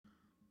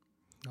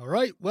All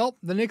right. Well,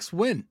 the Knicks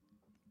win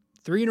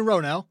 3 in a row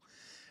now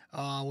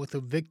with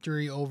a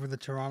victory over the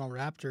Toronto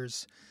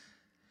Raptors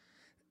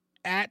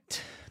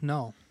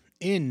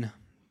in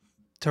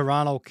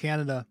Toronto,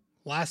 Canada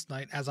last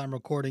night. As I'm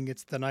recording,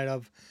 it's the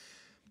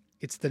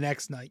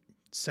next night,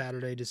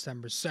 Saturday,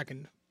 December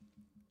 2nd.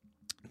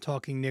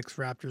 Talking Knicks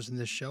Raptors in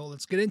this show.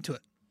 Let's get into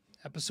it.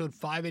 Episode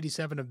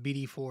 587 of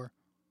BD4.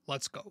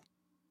 Let's go.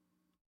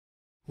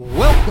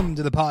 Welcome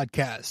to the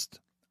podcast.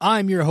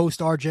 I'm your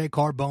host, RJ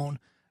Carbone.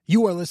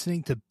 You are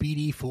listening to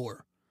BD4,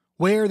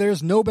 where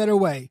there's no better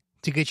way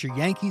to get your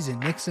Yankees and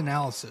Knicks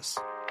analysis.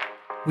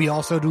 We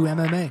also do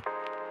MMA.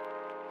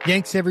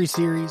 Yanks every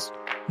series,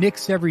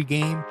 Knicks every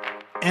game,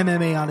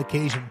 MMA on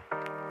occasion.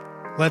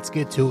 Let's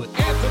get to it.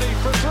 Anthony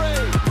for three.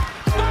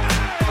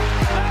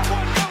 That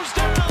one goes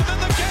down,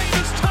 and the game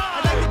is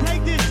tied. I'd like to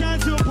take this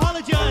chance to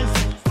apologize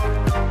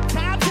to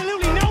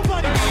absolutely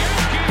nobody. The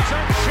Yankees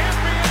are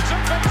champions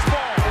of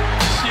baseball.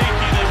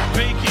 Shaking and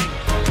baking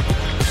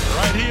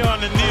right here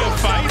on the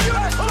neophyte.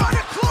 U.S. trying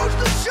to close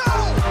the show.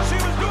 She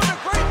was doing a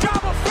great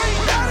job of feeding.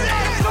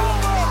 It's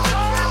over.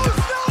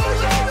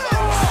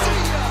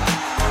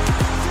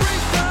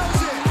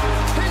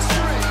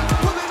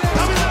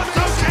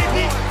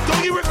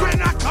 Don't you regret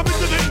not coming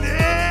to the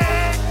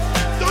net?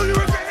 Don't you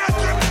regret not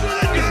coming to the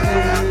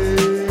net?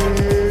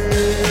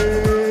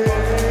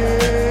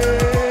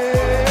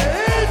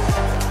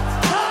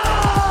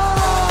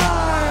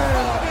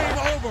 Game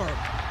over.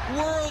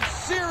 World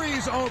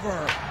Series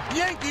over.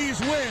 Yankees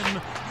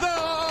win. The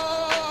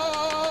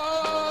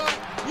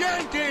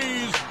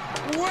Yankees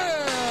win.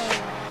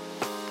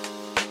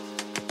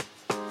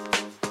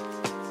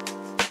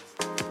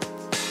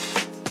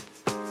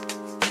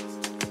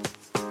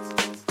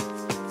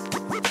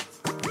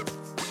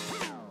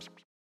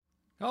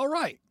 All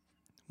right.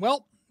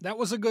 Well, that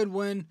was a good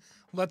win.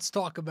 Let's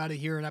talk about it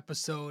here in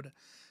episode,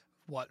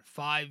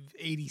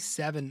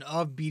 587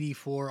 of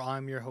BD4.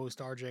 I'm your host,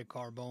 RJ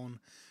Carbone.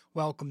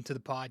 Welcome to the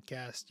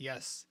podcast.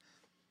 Yes,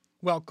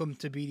 welcome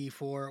to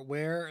BD4,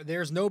 where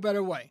there's no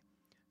better way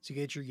to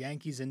get your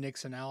Yankees and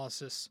Knicks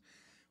analysis.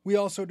 We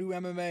also do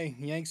MMA.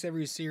 Yanks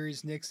every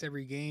series, Knicks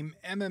every game,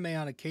 MMA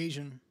on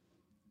occasion.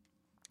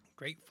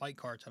 Great fight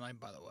card tonight,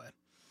 by the way.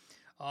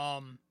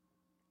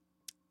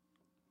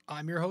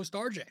 I'm your host,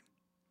 RJ.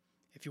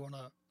 If you want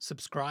to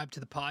subscribe to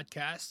the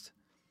podcast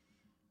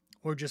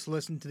or just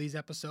listen to these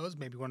episodes,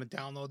 maybe you want to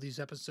download these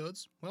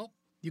episodes, well,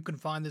 you can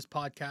find this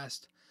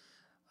podcast,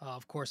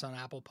 of course, on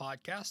Apple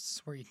Podcasts,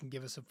 where you can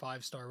give us a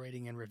 5-star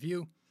rating and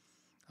review.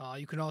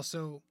 You can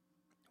also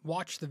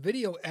watch the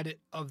video edit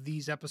of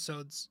these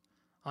episodes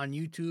on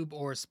YouTube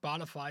or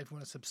Spotify. If you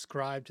want to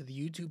subscribe to the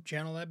YouTube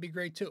channel, that'd be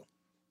great too.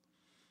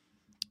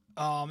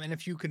 And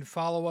if you can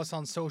follow us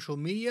on social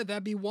media,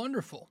 that'd be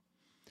wonderful.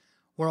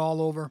 We're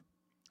all over.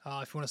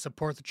 If you want to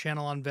support the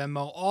channel on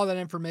Venmo, all that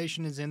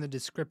information is in the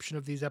description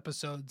of these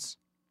episodes.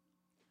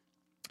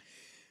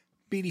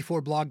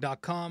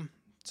 BD4blog.com.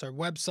 It's our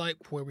website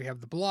where we have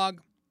the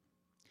blog.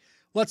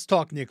 Let's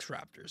talk Knicks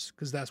Raptors,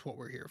 because that's what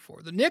we're here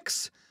for. The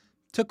Knicks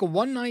took a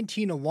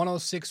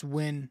 119-106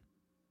 win,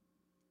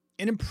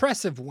 an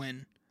impressive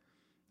win,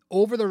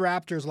 over the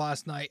Raptors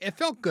last night. It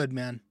felt good,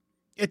 man.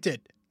 It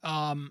did.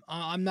 I'm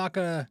not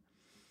going to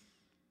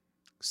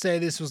say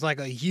this was like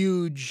a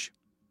huge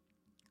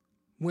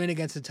win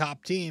against a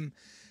top team,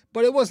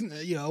 but it wasn't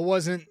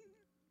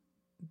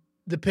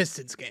the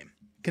Pistons game.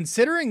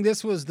 Considering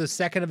this was the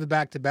second of the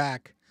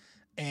back-to-back,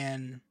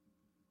 and,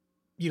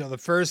 the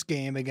first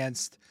game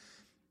against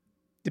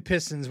the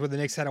Pistons where the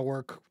Knicks had to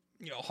work,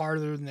 harder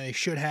than they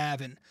should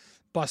have and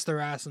bust their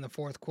ass in the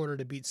fourth quarter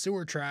to beat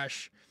sewer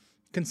trash.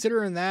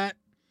 Considering that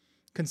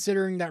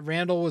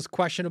Randall was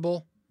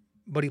questionable,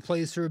 but he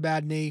plays through a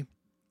bad knee,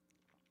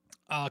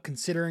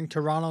 considering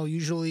Toronto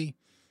usually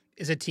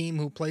is a team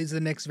who plays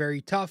the Knicks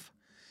very tough.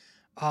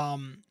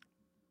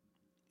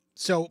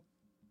 So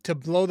to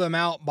blow them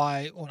out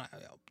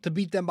to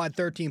beat them by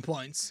 13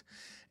 points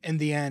in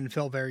the end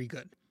felt very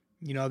good.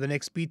 The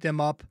Knicks beat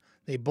them up.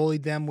 They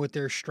bullied them with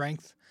their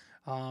strength.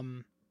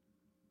 Toronto's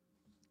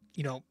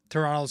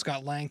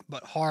got length,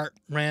 but Hart,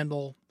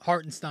 Randall,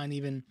 Hartenstein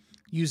even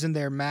using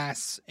their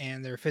mass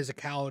and their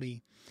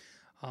physicality.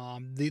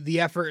 The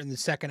effort in the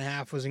second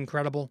half was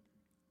incredible.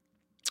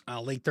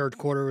 Late third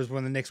quarter was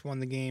when the Knicks won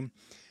the game.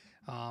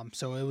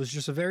 So it was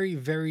just a very,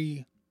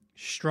 very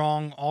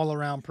strong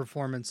all-around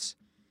performance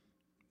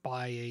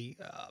by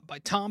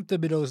Tom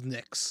Thibodeau's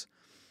Knicks,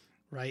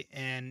 right?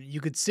 And you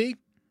could see,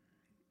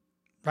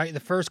 right, in the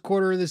first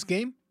quarter of this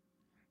game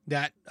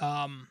that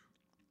the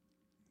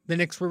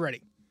Knicks were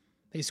ready.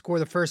 They scored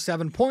the first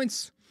 7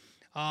 points.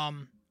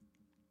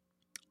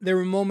 There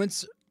were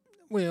moments,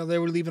 they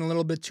were leaving a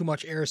little bit too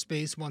much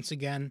airspace once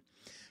again,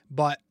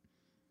 but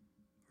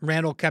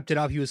Randall kept it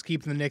up. He was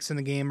keeping the Knicks in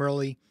the game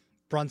early.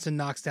 Brunson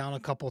knocks down a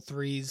couple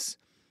threes,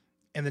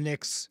 and the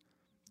Knicks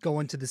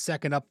go into the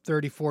second up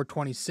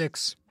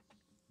 34-26.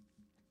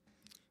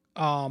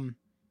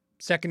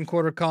 Second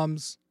quarter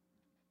comes.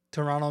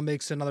 Toronto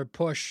makes another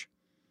push.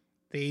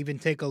 They even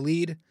take a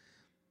lead.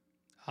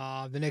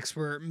 The Knicks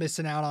were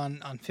missing out on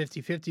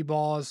 50-50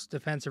 balls,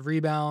 defensive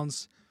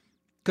rebounds.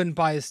 Couldn't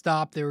buy a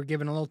stop. They were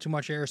giving a little too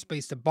much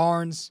airspace to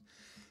Barnes.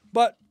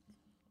 But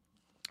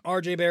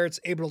RJ Barrett's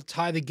able to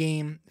tie the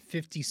game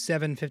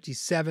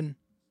 57-57.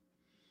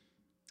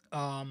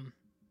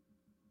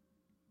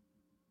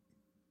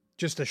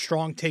 Just a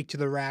strong take to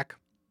the rack.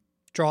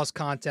 Draws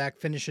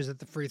contact, finishes at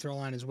the free throw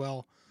line as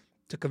well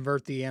to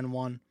convert the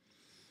N1.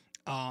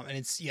 And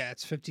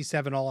it's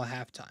 57 all at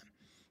halftime.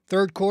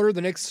 Third quarter,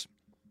 the Knicks,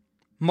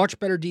 much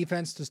better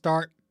defense to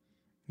start.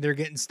 They're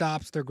getting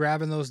stops. They're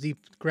grabbing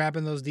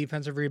those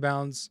defensive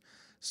rebounds,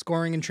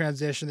 scoring in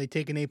transition. They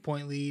take an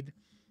 8-point lead.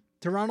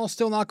 Toronto's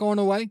still not going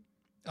away.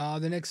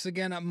 The Knicks,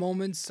 again, at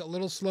moments, a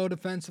little slow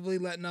defensively,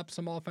 letting up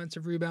some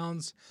offensive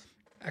rebounds,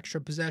 extra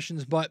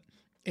possessions, but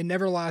it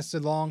never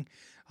lasted long.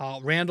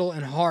 Randall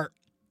and Hart,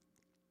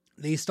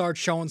 they start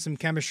showing some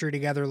chemistry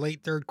together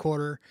late third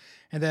quarter,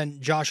 and then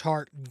Josh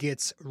Hart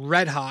gets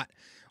red hot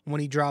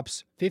when he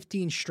drops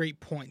 15 straight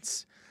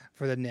points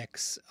for the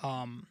Knicks.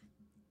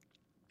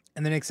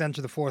 And the Knicks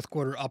enter the fourth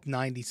quarter up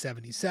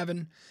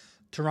 90-77.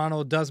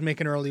 Toronto does make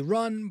an early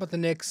run, but the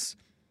Knicks,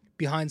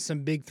 behind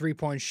some big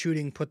three-point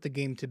shooting, put the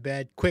game to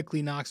bed.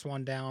 Quickly knocks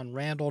one down.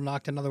 Randall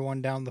knocked another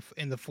one down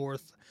in the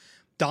fourth.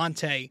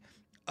 Dante,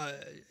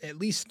 at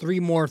least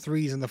 3 more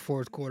threes in the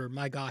fourth quarter.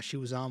 My gosh, he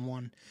was on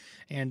one.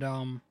 And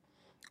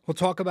we'll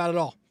talk about it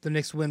all. The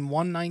Knicks win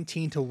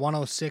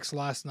 119-106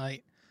 last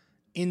night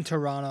in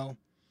Toronto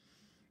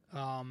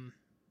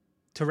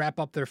to wrap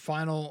up their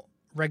final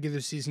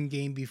regular season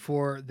game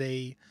before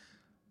they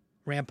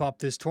ramp up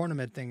this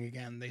tournament thing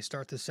again. They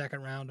start the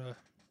second round, the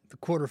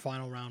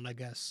quarterfinal round, I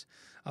guess,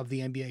 of the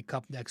NBA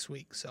Cup next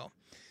week. So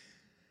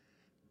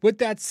with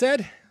that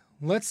said,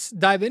 let's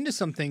dive into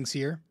some things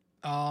here.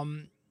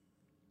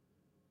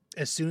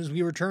 As soon as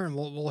we return,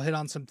 we'll hit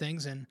on some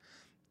things and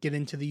get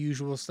into the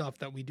usual stuff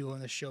that we do on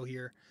this show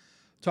here.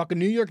 Talking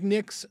New York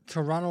Knicks,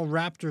 Toronto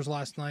Raptors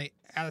last night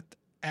at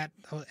I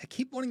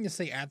keep wanting to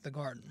say at the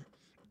Garden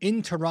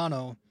in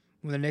Toronto.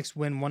 When the Knicks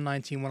win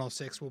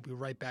 119-106, we'll be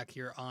right back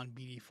here on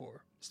BD4.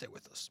 Stay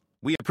with us.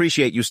 We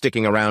appreciate you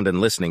sticking around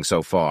and listening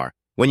so far.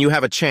 When you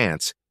have a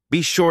chance,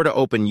 be sure to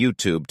open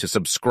YouTube to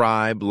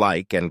subscribe,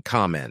 like, and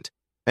comment.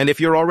 And if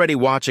you're already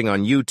watching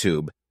on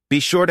YouTube, be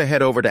sure to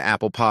head over to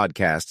Apple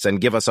Podcasts and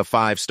give us a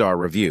 5-star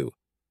review.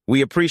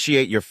 We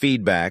appreciate your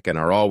feedback and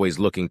are always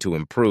looking to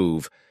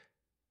improve.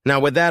 Now,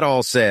 with that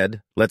all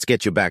said, let's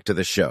get you back to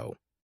the show.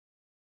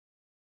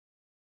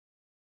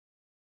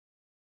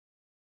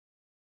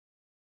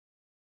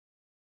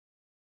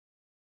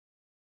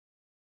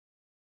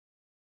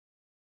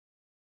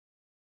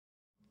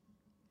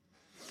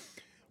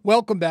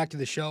 Welcome back to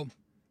the show.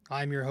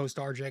 I'm your host,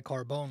 RJ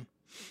Carbone.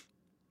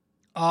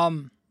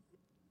 I'm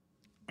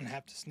going to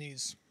have to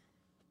sneeze.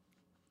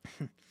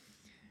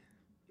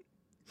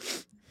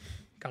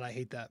 God, I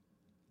hate that.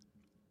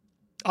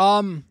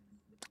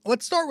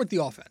 Let's start with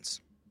the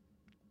offense.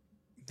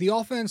 The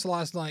offense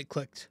last night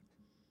clicked.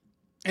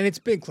 And it's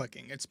been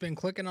clicking. It's been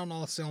clicking on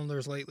all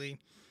cylinders lately.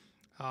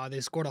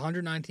 They scored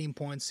 119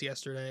 points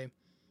yesterday.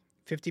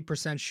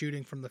 50%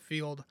 shooting from the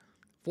field.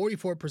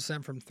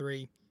 44% from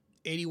three.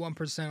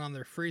 81% on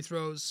their free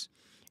throws.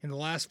 In the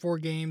last 4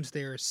 games,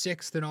 they are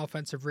 6th in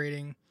offensive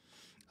rating,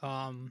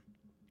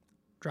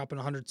 dropping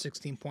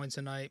 116 points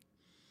a night.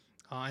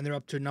 And they're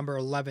up to number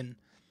 11.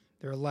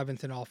 They're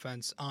 11th in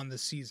offense on the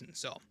season.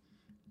 So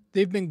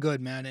they've been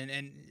good, man.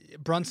 And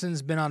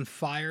Brunson's been on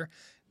fire.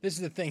 This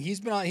is the thing. He's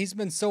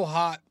been so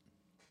hot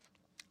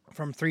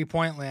from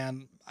three-point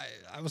land.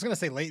 I was going to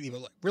say lately,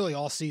 but really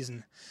all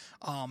season.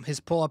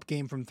 His pull-up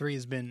game from three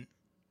has been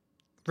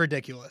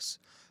ridiculous.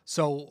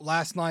 So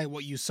last night,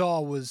 what you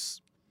saw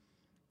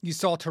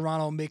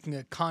Toronto making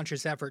a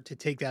conscious effort to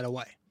take that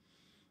away,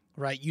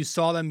 right? You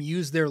saw them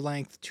use their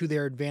length to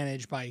their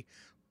advantage by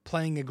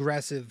playing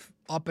aggressive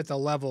up at the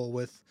level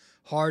with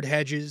hard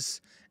hedges,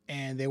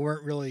 and they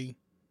weren't really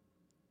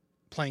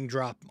playing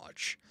drop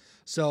much.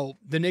 So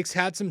the Knicks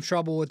had some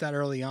trouble with that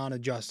early on,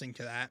 adjusting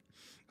to that.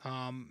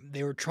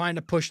 They were trying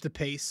to push the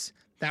pace.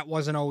 That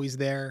wasn't always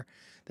there.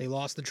 They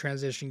lost the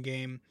transition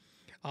game.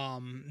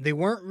 They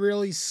weren't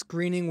really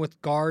screening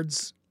with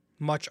guards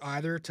much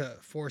either to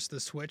force the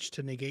switch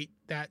to negate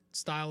that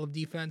style of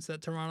defense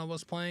that Toronto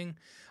was playing.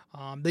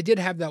 They did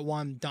have that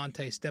one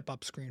Dante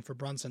step-up screen for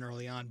Brunson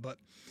early on, but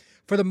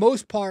for the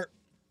most part,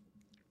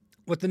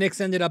 what the Knicks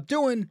ended up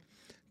doing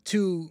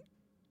to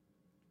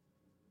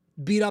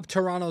beat up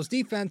Toronto's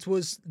defense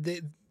was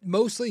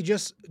mostly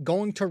just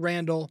going to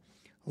Randall,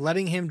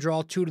 letting him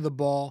draw 2 to the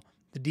ball,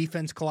 the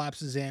defense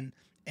collapses in,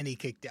 and he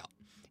kicked out.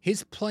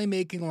 His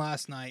playmaking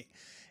last night,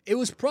 it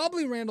was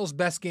probably Randall's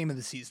best game of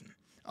the season.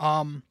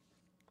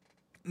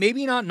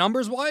 Maybe not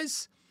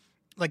numbers-wise.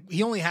 Like,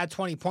 he only had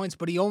 20 points,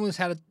 but he almost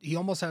had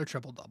a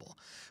triple-double.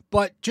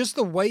 But just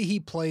the way he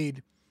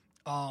played,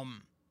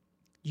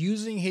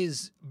 using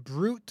his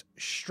brute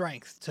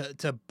strength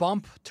to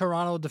bump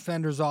Toronto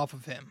defenders off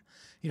of him,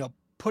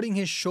 putting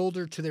his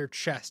shoulder to their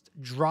chest,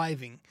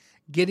 driving,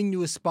 getting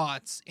to his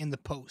spots in the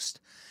post.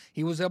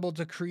 He was able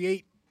to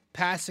create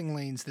passing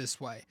lanes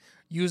this way,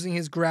 using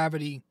his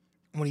gravity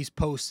when he's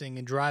posting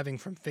and driving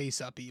from face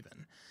up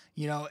even.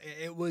 You know,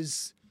 it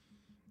was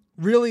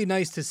really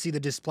nice to see the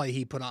display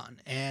he put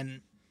on.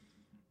 And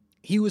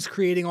he was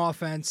creating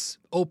offense,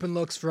 open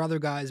looks for other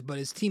guys, but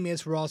his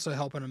teammates were also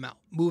helping him out,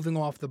 moving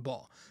off the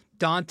ball.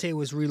 Dante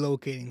was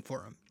relocating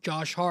for him.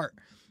 Josh Hart,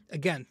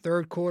 again,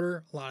 third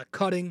quarter, a lot of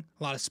cutting,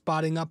 a lot of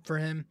spotting up for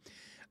him.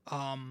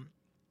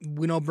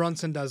 We know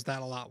Brunson does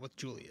that a lot with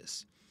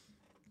Julius.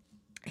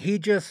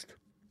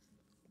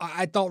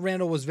 I thought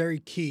Randall was very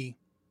key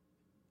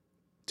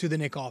to the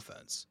Knicks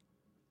offense.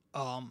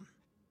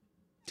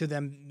 To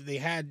them, they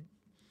had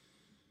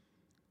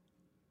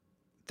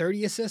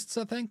 30 assists,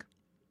 I think.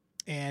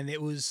 And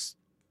it was,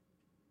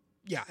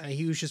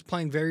 he was just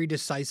playing very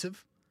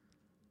decisive.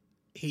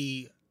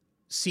 He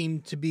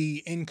seemed to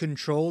be in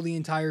control the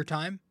entire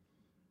time.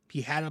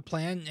 He had a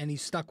plan, and he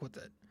stuck with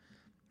it.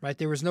 Right?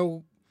 There was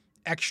no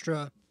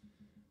extra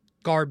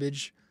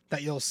garbage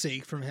that you'll see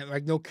from him.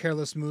 Like no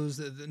careless moves,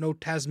 no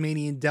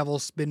Tasmanian devil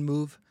spin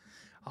move.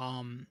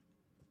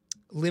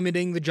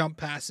 Limiting the jump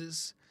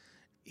passes.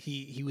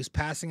 He was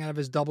passing out of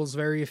his doubles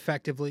very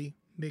effectively,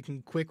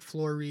 making quick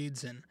floor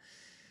reads, and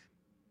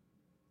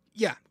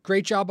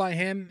great job by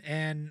him.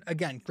 And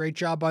again, great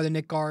job by the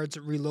Knicks guards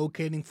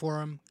relocating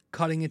for him,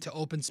 cutting into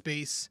open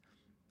space.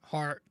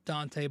 Hart,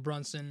 Dante,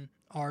 Brunson,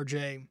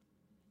 RJ.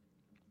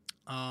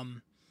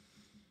 And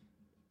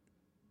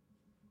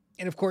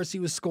of course, he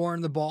was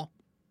scoring the ball,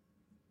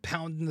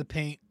 pounding the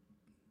paint,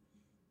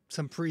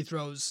 some free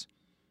throws,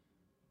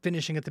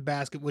 finishing at the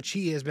basket, which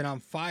he has been on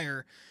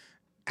fire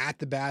at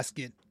the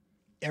basket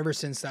ever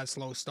since that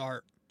slow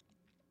start.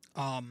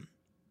 And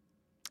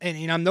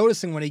I'm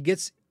noticing when he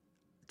gets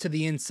to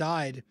the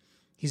inside,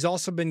 he's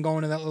also been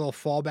going to that little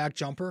fallback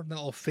jumper, that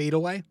little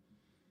fadeaway.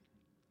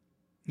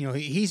 You know,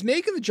 he's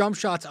making the jump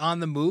shots on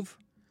the move.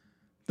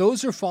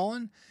 Those are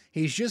falling.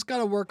 He's just got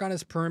to work on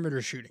his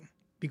perimeter shooting,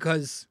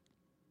 because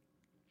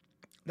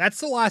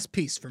that's the last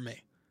piece for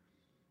me.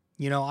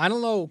 You know, I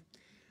don't know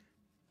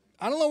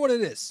what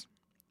it is.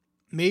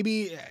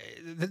 Maybe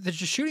the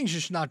shooting's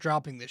just not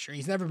dropping this year.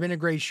 He's never been a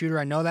great shooter.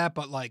 I know that,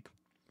 but like,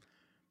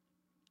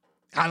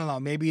 I don't know.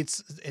 Maybe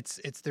it's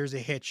there's a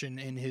hitch in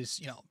his,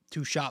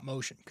 two-shot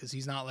motion, because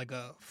he's not like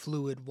a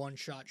fluid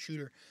one-shot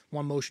shooter,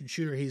 one-motion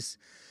shooter. He's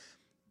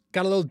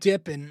got a little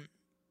dip, and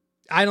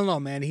I don't know,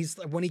 man. He's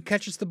when he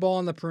catches the ball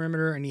on the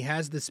perimeter and he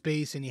has the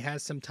space and he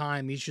has some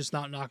time, he's just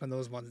not knocking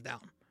those ones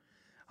down.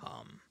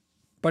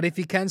 But if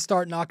he can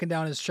start knocking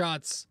down his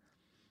shots,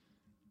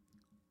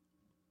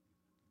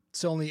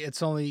 it's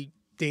only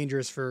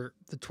dangerous for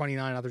the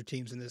 29 other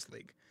teams in this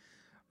league,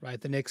 right?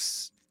 The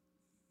Knicks'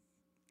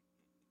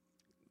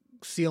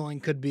 ceiling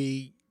could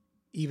be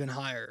even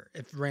higher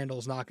if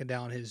Randall's knocking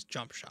down his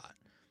jump shot.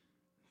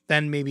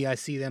 Then maybe I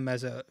see them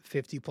as a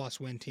 50-plus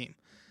win team.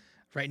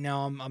 Right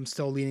now, I'm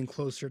still leaning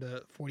closer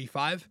to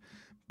 45,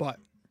 but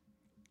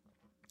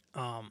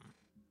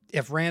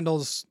if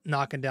Randall's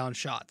knocking down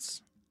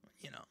shots,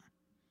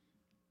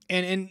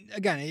 and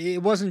again,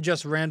 it wasn't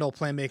just Randall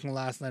playmaking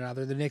last night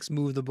either. The Knicks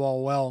moved the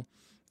ball well,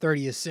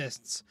 30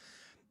 assists.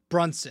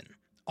 Brunson,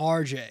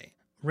 RJ,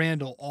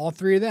 Randall, all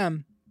three of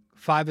them,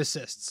 5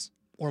 assists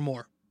or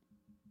more.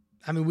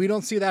 I mean, we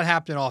don't see that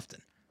happen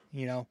often,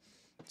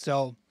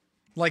 So,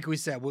 like we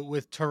said,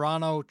 with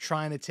Toronto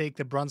trying to take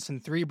the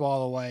Brunson 3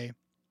 ball away,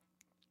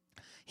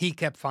 he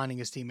kept finding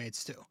his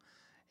teammates too.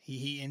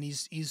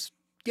 He's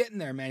getting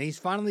there, man. He's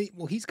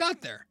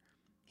got there.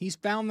 He's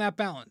found that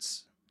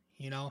balance,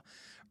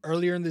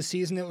 Earlier in the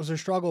season, it was a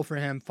struggle for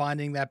him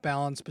finding that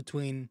balance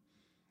between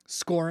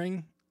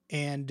scoring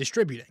and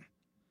distributing.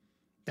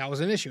 That was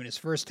an issue. In his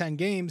first 10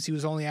 games, he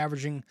was only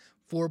averaging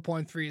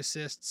 4.3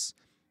 assists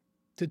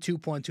to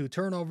 2.2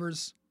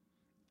 turnovers.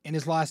 In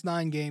his last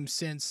 9 games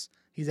since,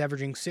 he's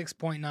averaging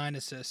 6.9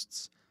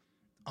 assists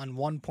on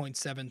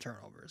 1.7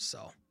 turnovers.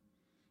 So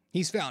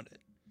he's found it,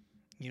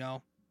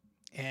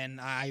 And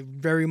I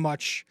very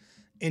much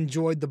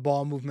enjoyed the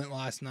ball movement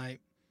last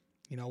night.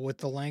 With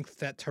the length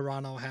that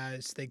Toronto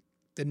has,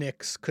 the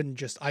Knicks couldn't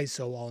just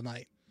ISO all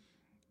night.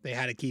 They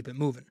had to keep it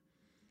moving.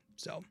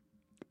 So,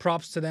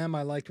 props to them.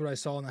 I liked what I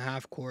saw in the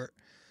half court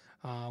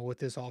with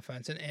this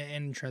offense and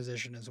in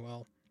transition as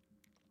well.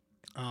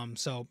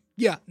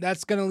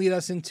 That's going to lead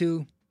us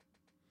into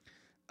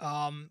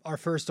our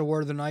first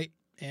award of the night.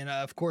 And,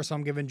 of course,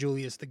 I'm giving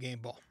Julius the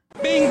game ball.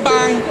 Bing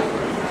bang.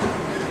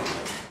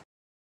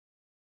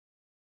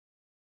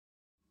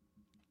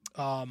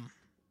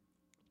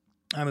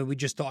 We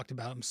just talked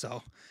about him,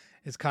 so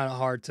it's kind of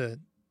hard to,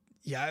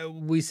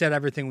 we said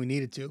everything we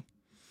needed to.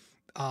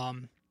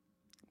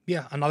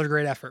 Another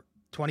great effort.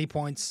 20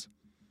 points,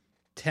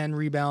 10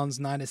 rebounds,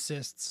 9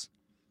 assists,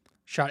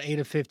 shot 8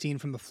 of 15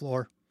 from the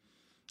floor,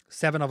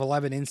 7 of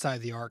 11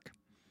 inside the arc,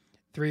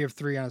 3 of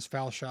 3 on his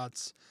foul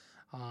shots.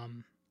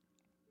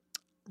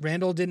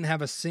 Randall didn't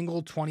have a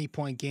single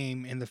 20-point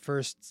game in the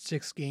first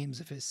 6 games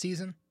of his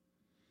season.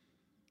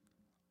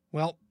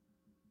 Well,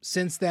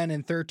 since then,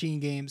 in 13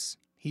 games,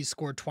 he's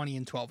scored 20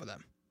 in 12 of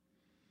them,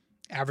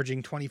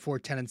 averaging 24,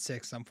 10, and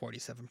 6 on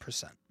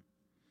 47%.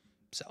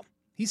 So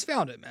he's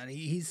found it, man.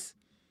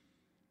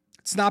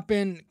 It's not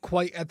been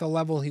quite at the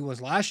level he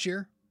was last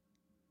year,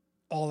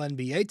 all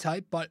NBA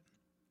type, but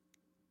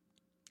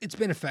it's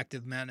been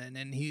effective, man. And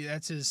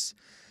it's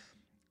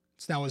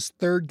now his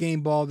third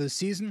game ball this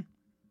season.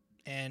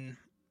 And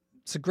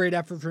it's a great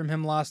effort from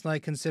him last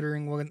night,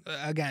 considering,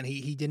 again,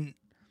 he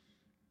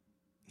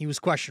was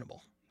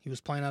questionable. He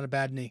was playing on a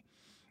bad knee.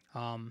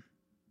 And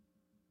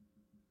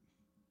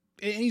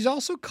he's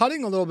also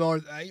cutting a little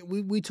bit.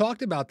 We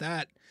talked about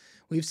that.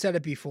 We've said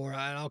it before,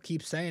 and I'll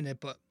keep saying it,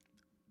 but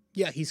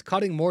yeah, he's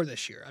cutting more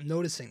this year. I'm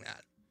noticing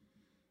that.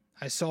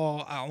 I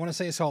want to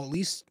say I saw at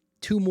least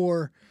 2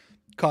 more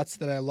cuts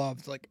that I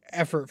loved, like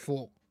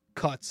effortful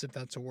cuts, if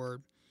that's a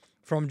word,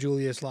 from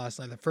Julius last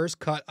night. The first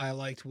cut I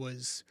liked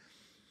was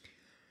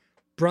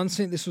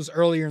Brunson. This was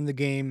earlier in the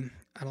game.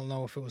 I don't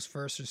know if it was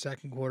first or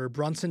second quarter.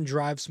 Brunson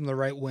drives from the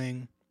right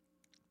wing.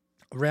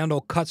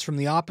 Randall cuts from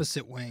the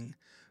opposite wing.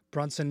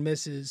 Brunson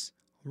misses.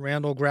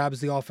 Randall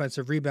grabs the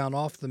offensive rebound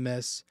off the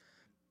miss,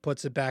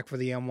 puts it back for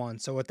the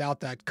M1. So without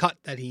that cut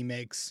that he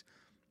makes,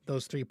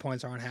 those 3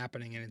 points aren't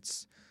happening, and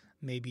it's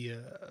maybe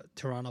a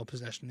Toronto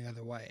possession the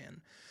other way.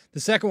 And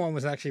the second one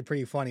was actually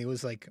pretty funny. It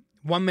was like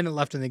 1 minute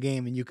left in the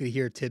game, and you could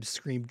hear Tibbs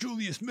scream,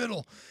 "Julius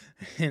Middle!"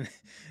 And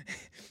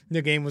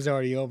the game was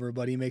already over,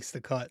 but he makes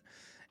the cut.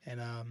 And,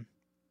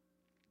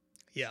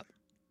 yeah.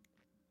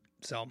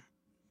 So,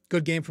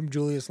 good game from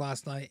Julius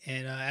last night.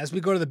 And as we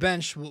go to the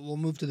bench, we'll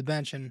move to the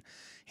bench and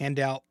hand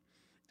out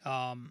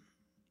our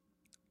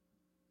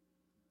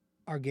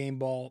game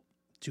ball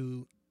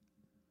to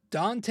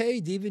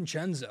Dante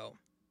DiVincenzo.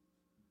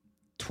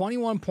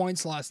 21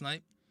 points last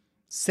night,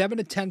 7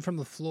 of 10 from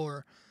the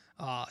floor,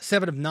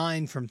 7 of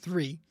 9 from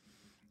 3.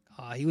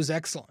 He was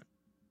excellent.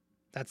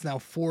 That's now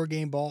 4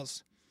 game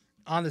balls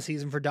on the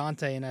season for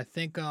Dante, and I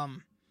think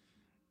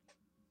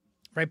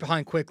right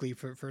behind quickly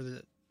for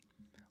the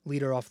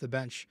leader off the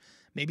bench,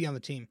 maybe on the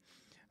team.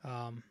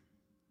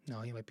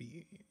 No, he might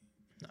be.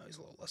 No, he's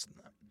a little less than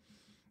that.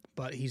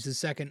 But he's the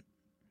second.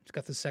 He's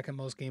got the second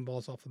most game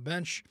balls off the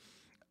bench.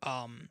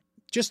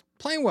 Just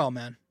playing well,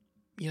 man.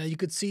 You know, you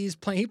could see he's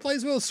playing. He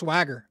plays with a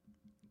swagger.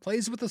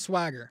 Plays with a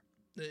swagger.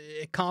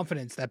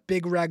 Confidence, that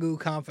big ragu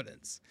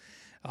confidence.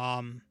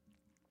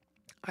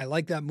 I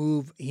like that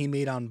move he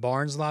made on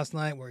Barnes last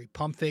night where he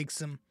pump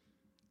fakes him,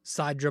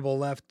 side dribble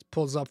left,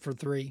 pulls up for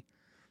 3.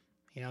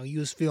 You know, he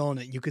was feeling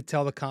it. You could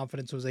tell the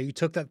confidence was there. You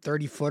took that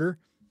 30-footer.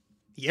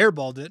 He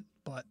airballed it,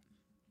 but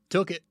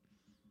took it.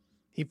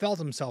 He felt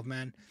himself,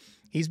 man.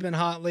 He's been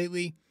hot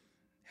lately.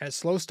 Had a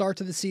slow start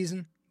to the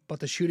season, but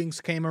the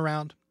shootings came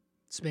around.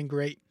 It's been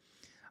great.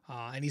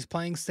 And he's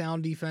playing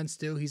sound defense,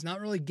 too. He's not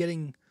really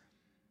getting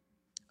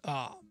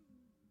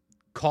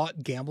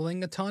caught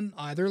gambling a ton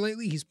either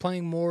lately. He's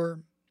playing more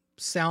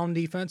sound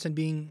defense and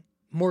being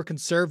more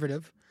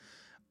conservative.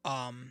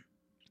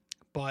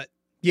 But,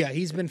 yeah,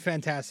 he's been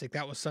fantastic.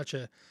 That was such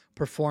a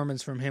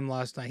performance from him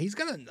last night. He's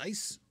got a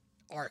nice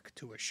arc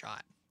to his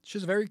shot. It's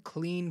just very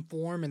clean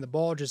form, and the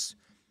ball just,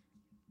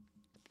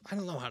 I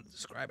don't know how to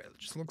describe it. It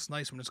just looks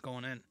nice when it's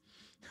going in.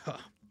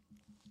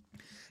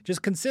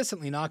 Just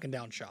consistently knocking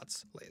down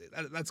shots lately.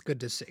 That's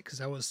good to see,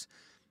 because I was,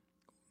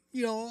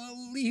 you know,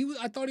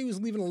 I thought he was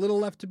leaving a little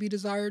left to be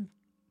desired,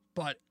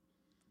 but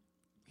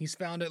he's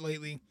found it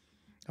lately.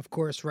 Of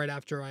course, right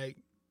after I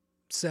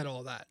said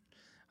all that.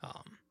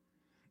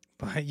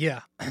 But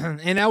yeah,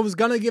 and I was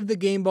gonna give the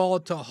game ball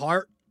to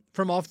Hart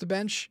from off the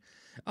bench,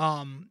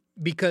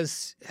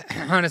 because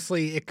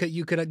honestly,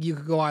 you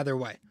could go either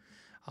way.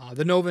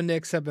 The Nova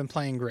Knicks have been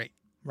playing great,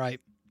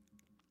 right?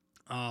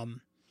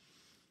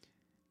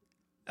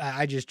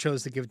 I just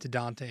chose to give it to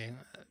Dante.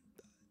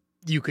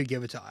 You could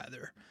give it to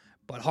either,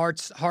 but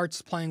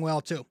Hart's playing well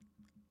too.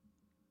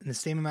 In the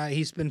same amount,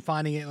 he's been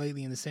finding it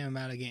lately in the same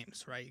amount of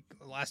games, right?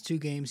 The last 2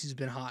 games, he's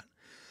been hot.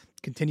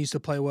 Continues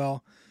to play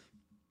well.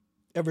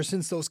 Ever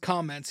since those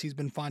comments, he's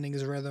been finding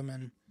his rhythm,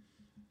 and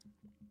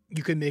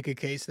you could make a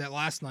case that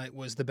last night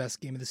was the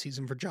best game of the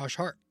season for Josh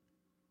Hart.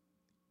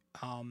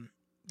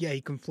 Yeah,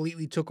 he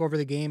completely took over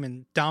the game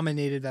and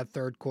dominated that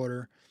third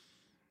quarter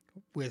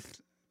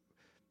with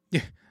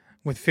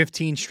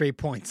 15 straight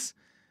points.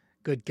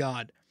 Good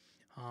God.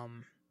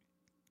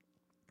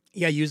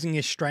 Yeah, using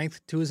his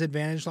strength to his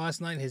advantage last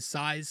night, his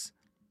size.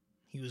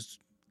 He was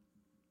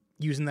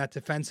using that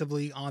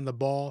defensively on the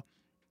ball,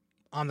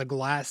 on the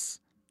glass,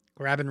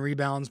 grabbing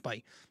rebounds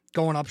by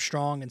going up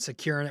strong and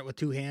securing it with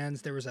 2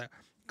 hands. There was a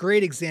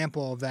great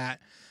example of that,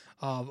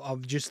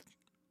 of just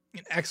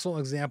an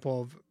excellent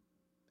example of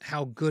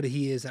how good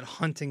he is at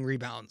hunting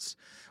rebounds,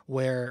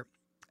 where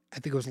I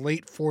think it was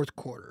late fourth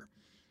quarter,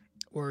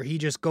 where he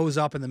just goes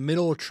up in the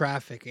middle of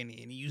traffic and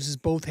he uses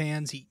both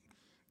hands. He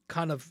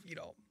kind of, you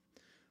know,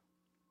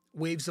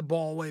 waves the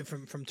ball away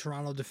from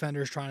Toronto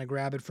defenders trying to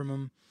grab it from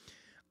him.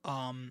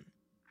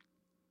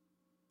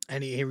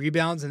 And he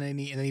rebounds and then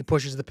he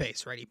pushes the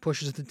pace, right? He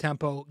pushes the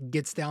tempo,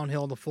 gets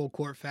downhill the full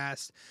court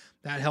fast.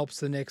 That helps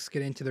the Knicks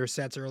get into their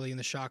sets early in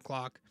the shot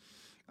clock.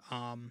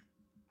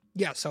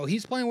 Yeah, so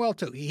he's playing well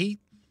too. He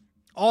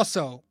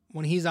also,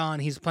 when he's on,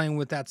 he's playing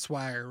with that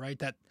swagger, right?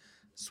 That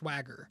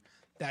swagger,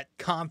 that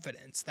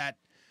confidence, that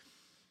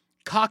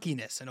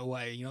cockiness in a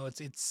way.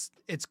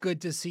 It's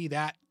good to see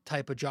that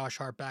type of Josh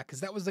Hart back,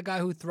 because that was the guy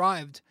who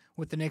thrived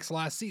with the Knicks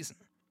last season.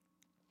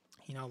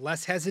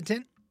 Less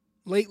hesitant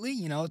lately.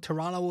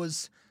 Toronto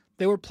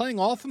they were playing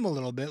off him a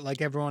little bit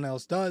like everyone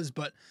else does,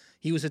 but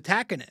he was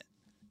attacking it.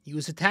 He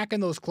was attacking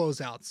those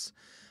closeouts,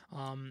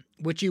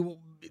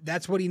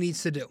 that's what he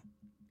needs to do.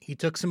 He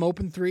took some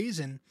open threes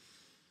and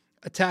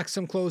attacked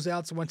some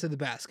closeouts, went to the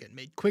basket,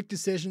 made quick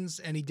decisions,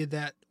 and he did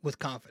that with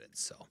confidence.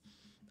 So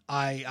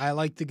I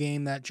like the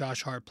game that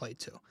Josh Hart played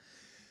too.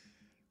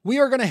 We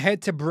are going to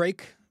head to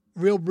break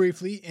real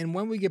briefly, and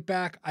when we get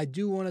back, I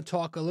do want to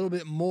talk a little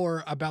bit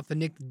more about the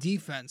Knicks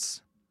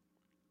defense.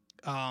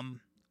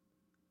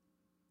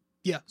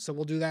 So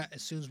we'll do that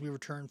as soon as we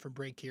return from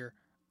break here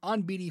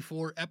on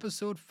BD4,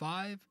 episode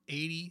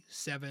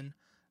 587.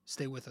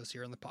 Stay with us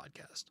here on the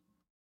podcast.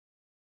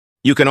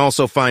 You can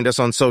also find us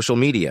on social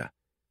media.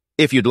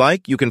 If you'd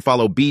like, you can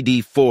follow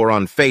BD4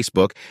 on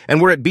Facebook, and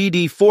we're at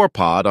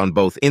BD4Pod on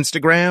both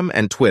Instagram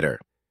and Twitter.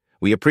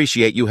 We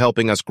appreciate you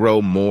helping us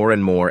grow more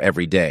and more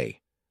every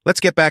day. Let's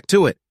get back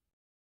to it.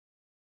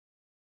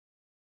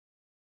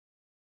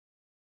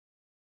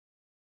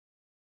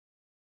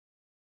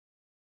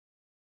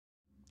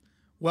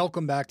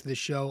 Welcome back to the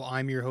show.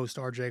 I'm your host,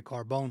 RJ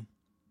Carbone.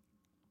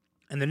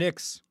 And the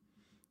Knicks,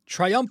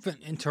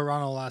 triumphant in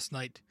Toronto last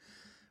night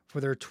for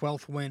their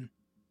 12th win,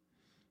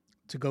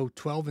 to go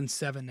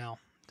 12-7 now,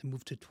 to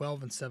move to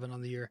 12-7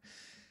 on the year.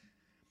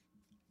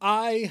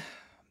 The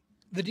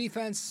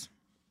defense,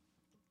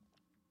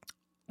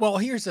 well,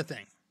 here's the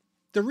thing.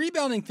 The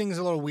rebounding thing is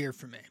a little weird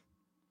for me.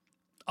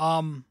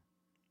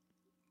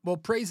 We'll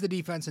praise the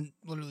defense in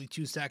literally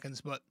 2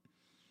 seconds, but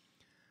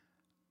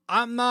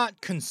I'm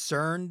not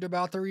concerned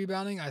about the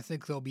rebounding. I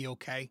think they'll be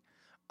okay.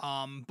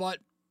 But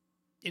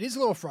it is a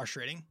little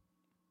frustrating.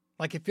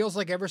 Like, it feels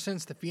like ever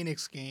since the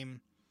Phoenix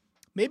game,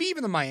 maybe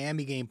even the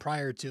Miami game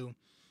prior to,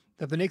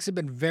 that the Knicks have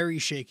been very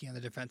shaky on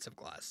the defensive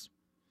glass.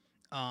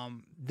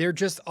 They're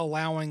just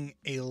allowing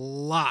a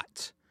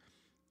lot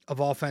of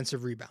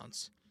offensive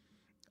rebounds.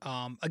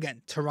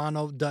 Again,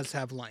 Toronto does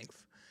have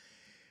length,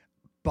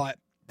 but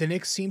the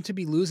Knicks seem to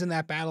be losing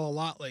that battle a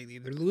lot lately.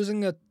 They're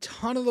losing a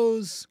ton of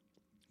those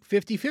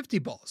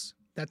 50-50 balls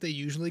that they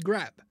usually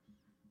grab.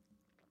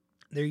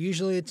 They're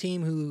usually a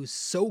team who's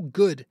so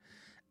good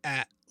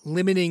at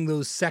limiting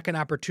those second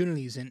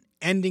opportunities and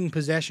ending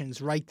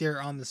possessions right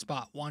there on the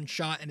spot. One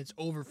shot and it's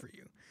over for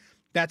you.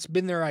 That's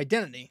been their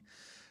identity.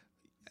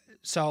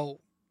 So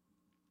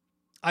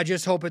I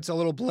just hope it's a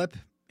little blip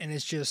and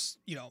it's just,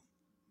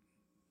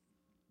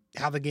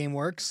 how the game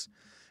works.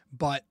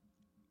 But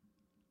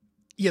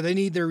yeah, they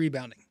need their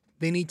rebounding.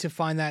 They need to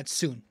find that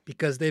soon,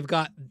 because they've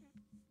got,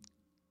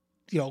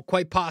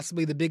 quite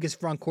possibly the biggest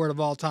front court of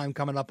all time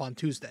coming up on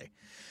Tuesday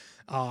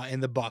in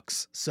the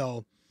Bucks.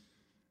 So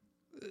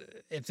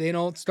if they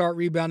don't start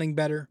rebounding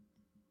better,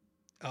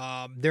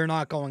 they're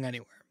not going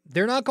anywhere.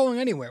 They're not going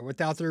anywhere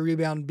without their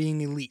rebound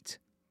being elite.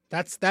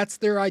 That's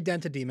their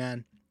identity,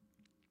 man.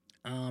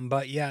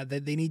 But yeah,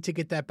 they need to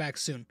get that back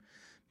soon,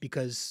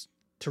 because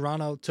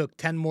Toronto took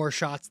 10 more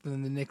shots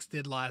than the Knicks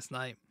did last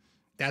night.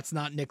 That's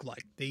not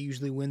Knick-like. They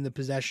usually win the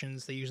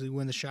possessions. They usually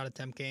win the shot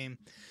attempt game.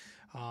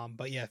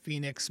 But yeah,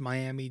 Phoenix,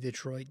 Miami,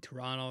 Detroit,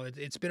 Toronto,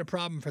 it's been a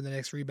problem for the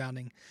Knicks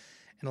rebounding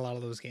in a lot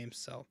of those games.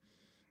 So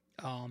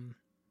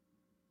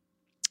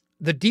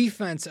the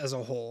defense as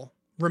a whole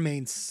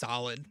remains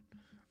solid,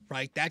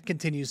 right? That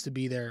continues to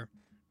be their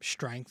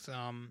strength.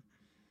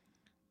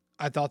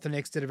 I thought the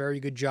Knicks did a very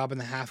good job in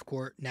the half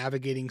court,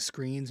 navigating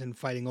screens and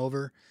fighting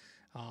over.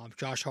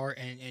 Josh Hart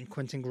and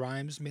Quentin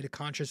Grimes made a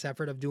conscious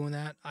effort of doing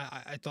that.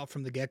 I thought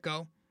from the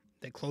get-go.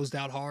 They closed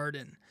out hard,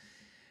 and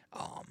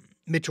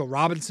Mitchell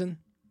Robinson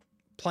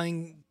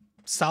playing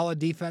solid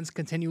defense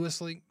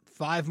continuously.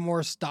 5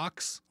 more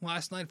stocks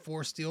last night,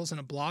 4 steals and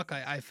a block.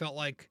 I felt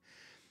like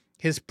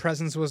his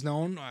presence was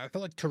known. I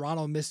felt like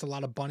Toronto missed a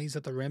lot of bunnies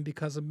at the rim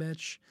because of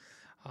Mitch.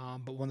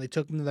 But when they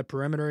took him to the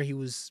perimeter, he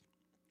was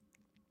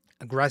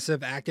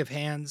aggressive, active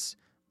hands,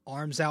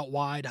 arms out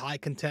wide, high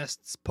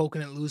contests,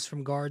 poking it loose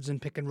from guards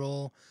and pick and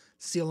roll,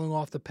 sealing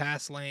off the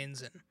pass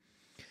lanes. And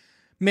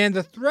man,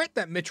 the threat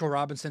that Mitchell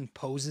Robinson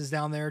poses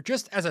down there,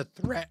 just as a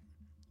threat,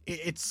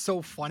 it's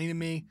so funny to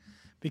me,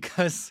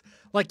 because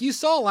like you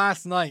saw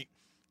last night,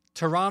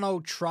 Toronto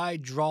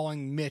tried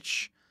drawing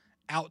Mitch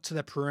out to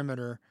the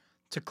perimeter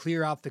to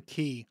clear out the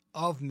key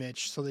of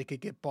Mitch so they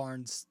could get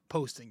Barnes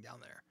posting down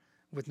there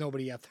with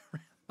nobody at the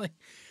rim. Like,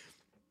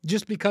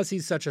 just because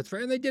he's such a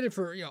threat. And they did it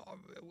for,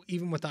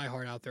 even with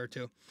iHeart out there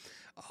too.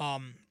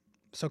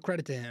 So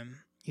credit to him.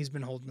 He's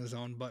been holding his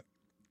own. But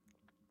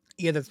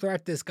yeah, the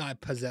threat this guy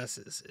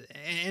possesses.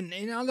 And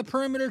on the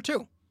perimeter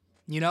too.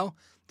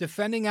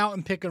 Defending out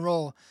and pick and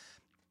roll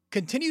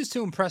continues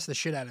to impress the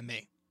shit out of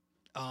me.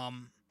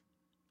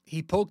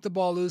 He poked the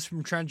ball loose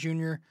from Trent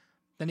Jr.,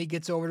 then he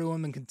gets over to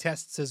him and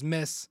contests his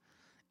miss.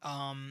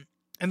 And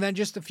then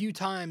just a few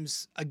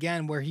times,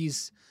 again, where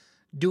he's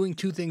doing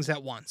 2 things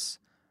at once.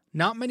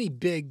 Not many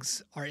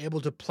bigs are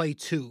able to play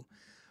 2.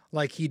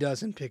 like he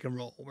does in pick and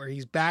roll, where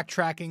he's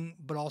backtracking,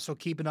 but also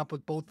keeping up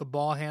with both the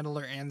ball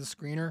handler and the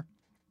screener.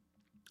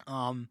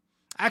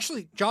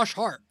 Actually, Josh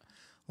Hart,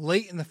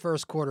 late in the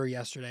first quarter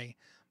yesterday,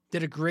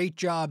 did a great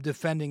job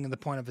defending the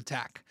point of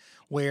attack,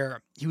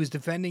 where he was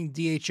defending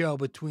DHO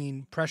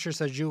between Precious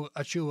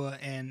Achua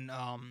and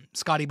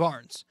Scotty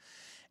Barnes.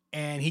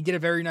 And he did a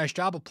very nice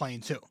job of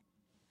playing too.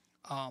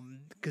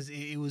 Because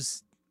it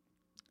was,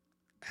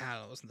 I don't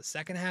know, it was in the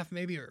second half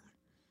maybe, or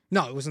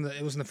no, it was in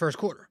the first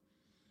quarter.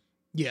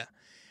 Yeah,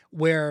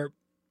 where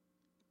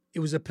it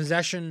was a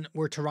possession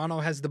where Toronto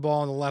has the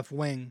ball on the left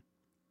wing,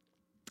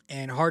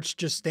 and Hart's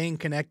just staying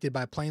connected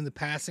by playing the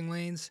passing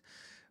lanes,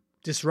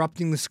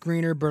 disrupting the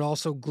screener, but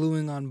also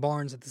gluing on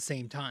Barnes at the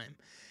same time.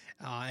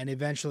 And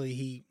eventually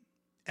he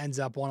ends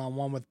up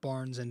one-on-one with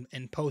Barnes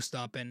and post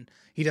up, and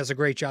he does a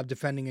great job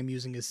defending him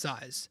using his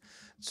size.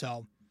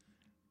 So,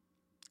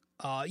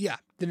 the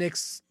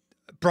Knicks,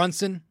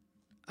 Brunson,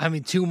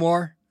 two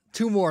more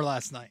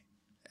last night.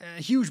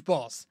 Huge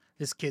balls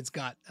this kid's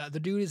got. The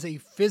dude is a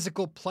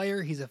physical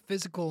player. He's a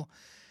physical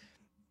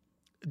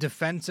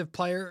defensive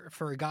player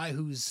for a guy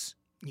who's,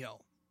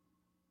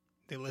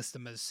 they list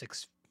him as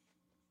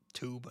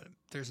 6'2", but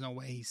there's no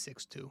way he's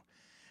 6'2".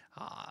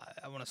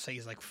 I want to say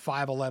he's like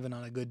 5'11"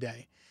 on a good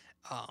day.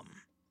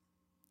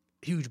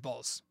 Huge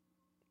balls,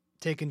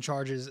 taking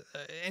charges,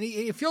 and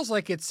it feels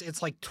like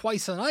it's like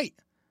twice a night.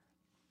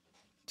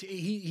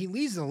 He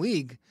leads the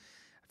league.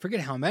 I forget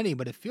how many,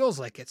 but it feels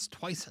like it's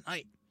twice a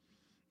night.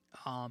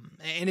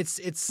 And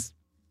it's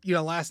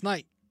last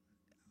night,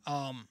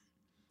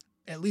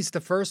 at least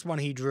the first one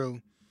he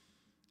drew,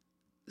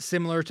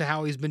 similar to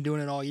how he's been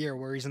doing it all year,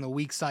 where he's in the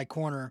weak side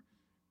corner,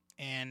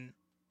 and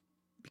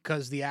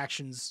because the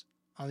action's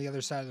on the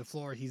other side of the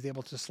floor, he's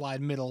able to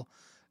slide middle,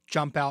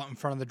 jump out in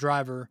front of the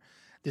driver.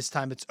 This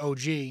time it's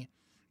OG.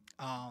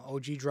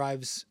 OG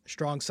drives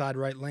strong side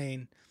right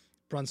lane.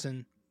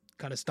 Brunson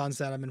kind of stuns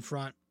at him in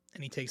front,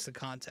 and he takes the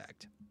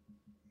contact.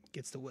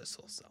 Gets the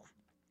whistle. So,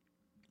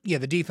 yeah,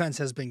 the defense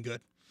has been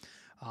good.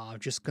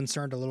 Just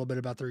concerned a little bit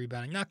about the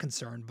rebounding. Not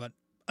concerned, but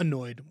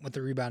annoyed with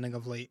the rebounding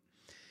of late.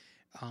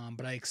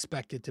 But I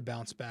expect it to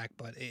bounce back,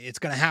 but it's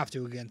going to have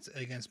to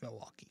against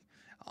Milwaukee.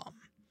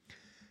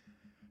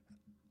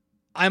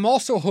 I'm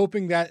also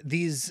hoping that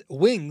these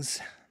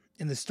wings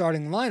in the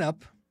starting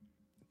lineup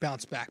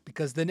bounce back,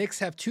 because the Knicks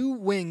have two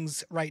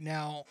wings right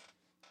now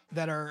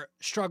that are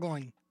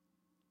struggling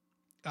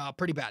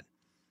pretty bad.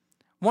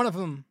 One of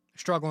them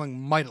struggling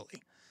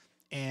mightily,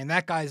 and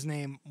that guy's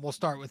name, we'll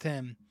start with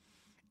him.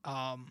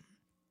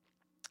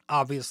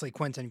 Obviously,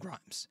 Quentin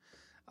Grimes.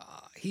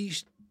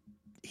 He's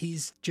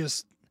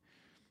just,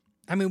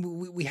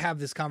 we have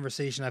this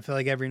conversation, I feel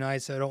like, every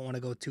night, so I don't want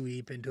to go too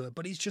deep into it,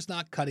 but he's just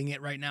not cutting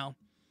it right now.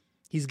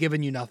 He's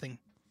given you nothing.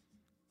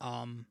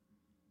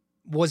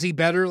 Was he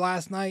better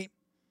last night?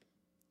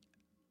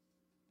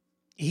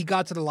 He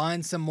got to the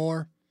line some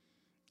more.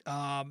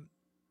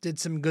 Did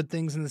some good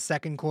things in the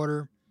second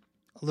quarter.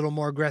 A little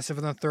more aggressive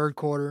in the third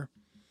quarter.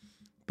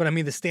 But,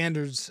 the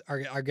standards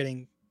are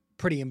getting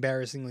pretty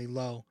embarrassingly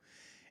low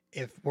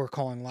if we're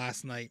calling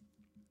last night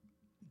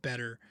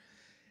better.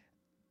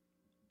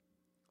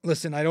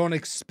 Listen, I don't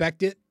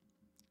expect it,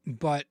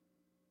 but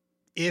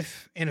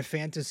if in a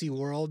fantasy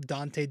world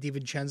Dante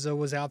DiVincenzo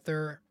was out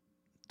there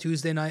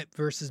Tuesday night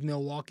versus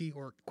Milwaukee,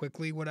 or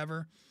quickly,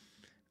 whatever,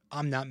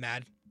 I'm not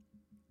mad.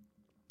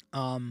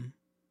 And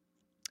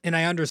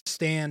I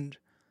understand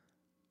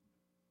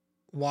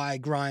why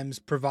Grimes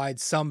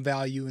provides some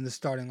value in the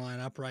starting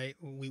lineup, right?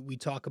 We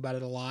talk about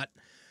it a lot.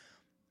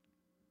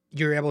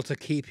 You're able to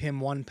keep him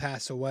one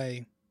pass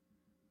away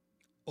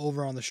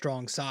over on the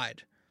strong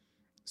side,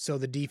 so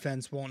the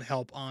defense won't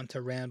help onto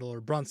Randall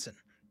or Brunson,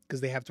 because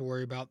they have to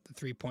worry about the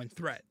three-point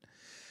threat.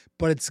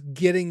 But it's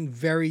getting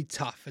very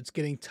tough. It's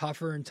getting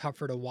tougher and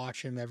tougher to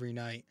watch him every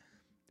night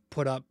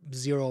put up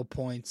 0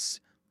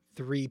 points,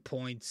 3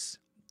 points,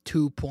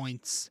 2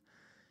 points,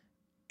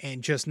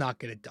 and just not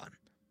get it done.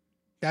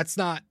 That's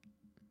not,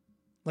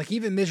 like,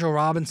 even Mitchell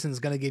Robinson's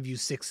going to give you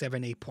 6,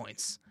 7, 8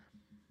 points,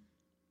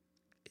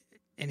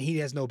 and he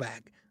has no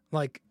bag.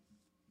 Like,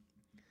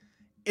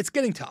 it's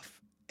getting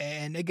tough.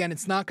 And again,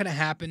 it's not going to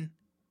happen.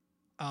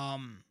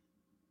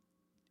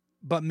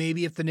 But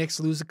maybe if the Knicks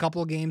lose a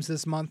couple of games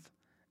this month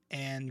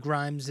and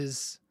Grimes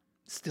is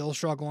still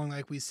struggling,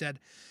 like we said,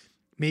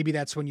 maybe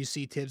that's when you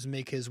see Tibbs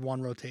make his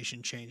one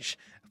rotation change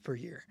per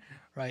year,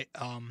 right?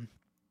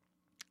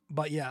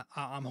 But yeah,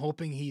 I'm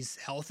hoping he's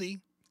healthy,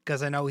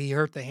 because I know he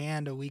hurt the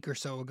hand a week or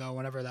so ago,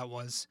 whenever that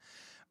was,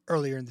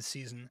 earlier in the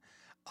season.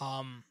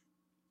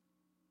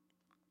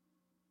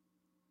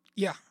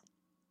 Yeah,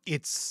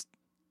 it's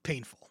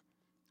painful.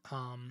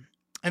 And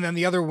then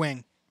the other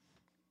wing,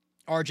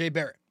 RJ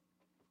Barrett,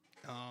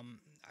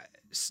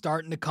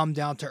 starting to come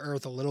down to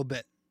earth a little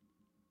bit.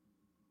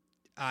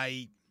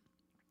 I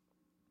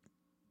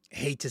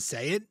hate to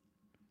say it,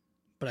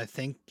 but I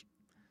think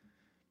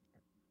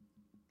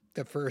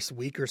the first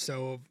week or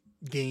so of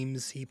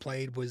games he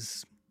played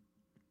was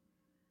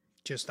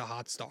just a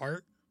hot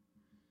start.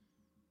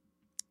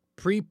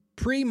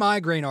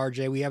 Pre-migraine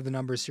RJ, we have the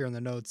numbers here in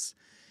the notes.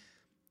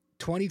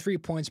 23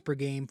 points per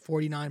game,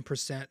 49%,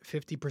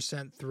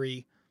 50%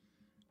 three,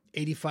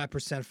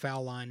 85%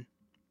 foul line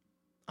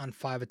on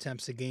 5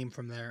 attempts a game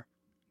from there.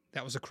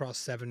 That was across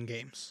 7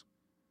 games.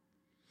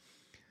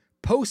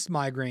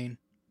 Post-migraine,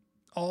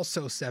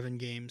 also 7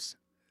 games,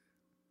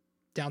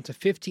 down to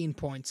 15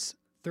 points,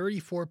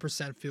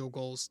 34% field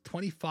goals,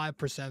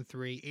 25%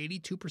 three,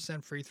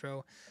 82% free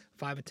throw,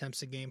 5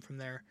 attempts a game from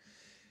there.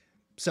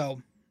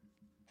 So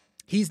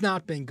he's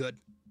not been good.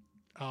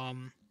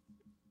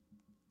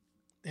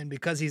 And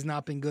because he's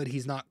not been good,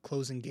 he's not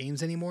closing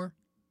games anymore.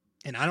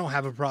 And I don't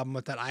have a problem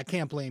with that. I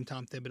can't blame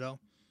Tom Thibodeau.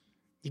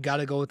 You got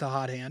to go with the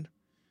hot hand.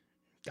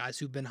 Guys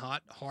who've been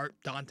hot, Hart,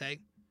 Dante,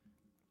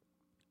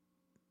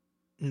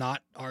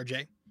 not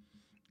RJ.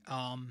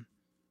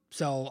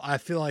 So I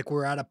feel like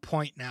we're at a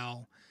point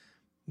now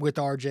with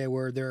RJ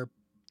where there are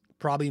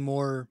probably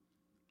more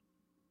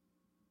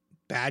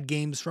bad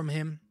games from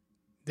him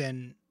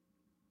than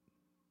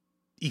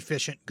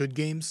efficient good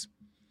games,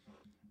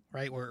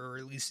 right? Or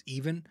at least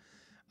even.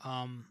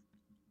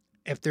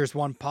 If there's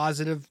one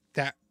positive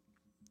that,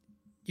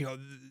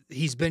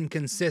 he's been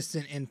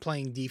consistent in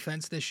playing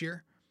defense this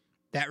year,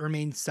 that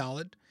remains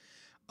solid.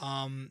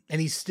 And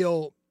he's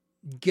still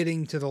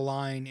getting to the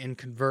line and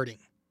converting.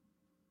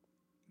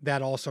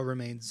 That also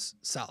remains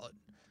solid.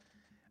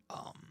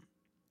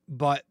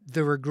 But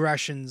the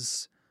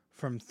regressions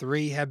from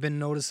 3 have been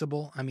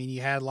noticeable. I mean,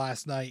 you had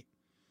last night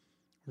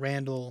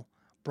Randall,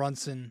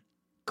 Brunson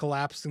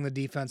collapsing the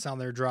defense on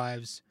their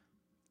drives,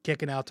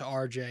 kicking out to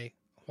RJ,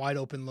 wide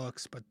open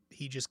looks, but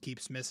he just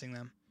keeps missing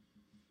them.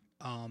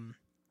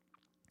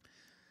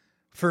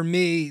 For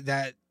me,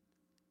 that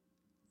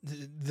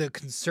the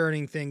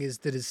concerning thing is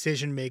the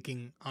decision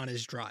making on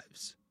his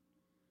drives.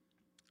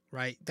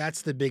 Right?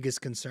 That's the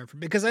biggest concern for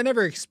me, because I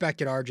never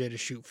expected RJ to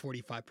shoot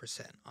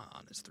 45%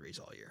 on his threes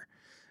all year.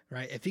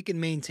 Right? If he can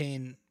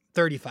maintain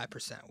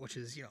 35%, which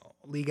is,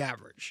 league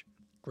average,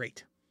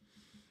 great.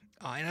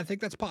 And I think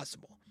that's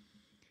possible.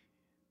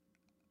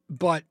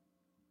 But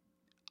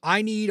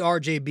I need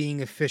RJ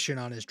being efficient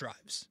on his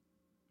drives.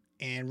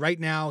 And right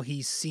now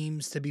he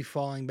seems to be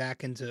falling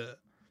back into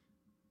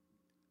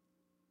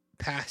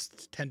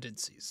past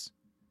tendencies.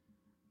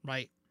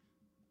 Right?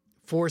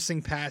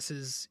 Forcing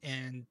passes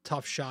and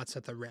tough shots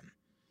at the rim.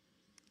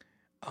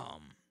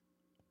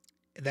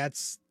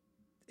 That's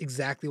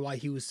exactly why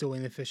he was so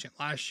inefficient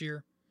last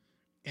year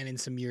and in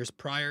some years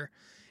prior.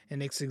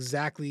 And it's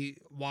exactly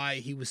why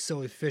he was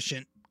so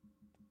efficient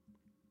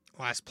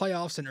last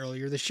playoffs and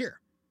earlier this year,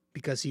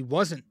 because he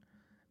wasn't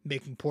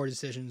making poor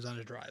decisions on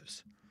his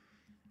drives.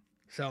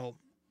 So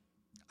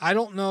I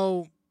don't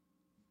know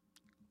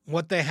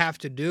what they have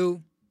to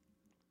do.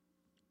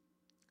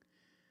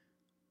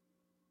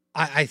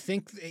 I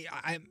think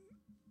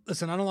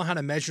listen, I don't know how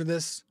to measure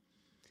this,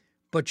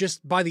 but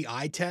just by the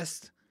eye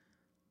test,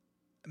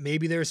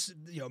 maybe there's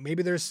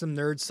some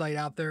nerd site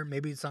out there.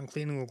 Maybe it's on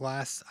Cleaning the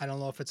Glass. I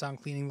don't know if it's on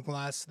Cleaning the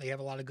Glass. They have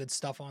a lot of good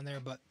stuff on there,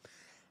 but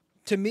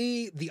to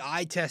me, the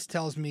eye test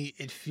tells me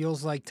it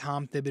feels like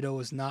Tom Thibodeau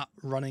is not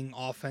running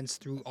offense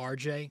through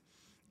RJ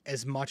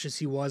as much as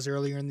he was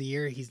earlier in the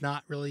year. He's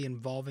not really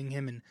involving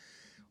him and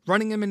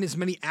running him in as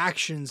many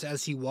actions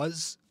as he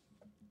was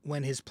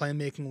when his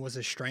playmaking was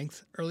a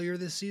strength earlier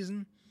this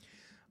season.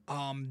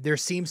 There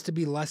seems to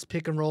be less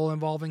pick and roll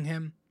involving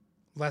him,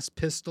 less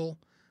pistol,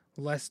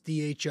 less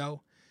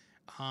DHO.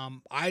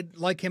 I'd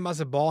like him as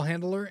a ball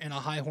handler in a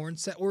high horn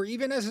set, or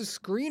even as a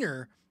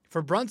screener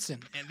for Brunson.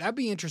 And that'd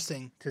be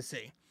interesting to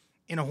see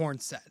in a horn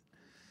set.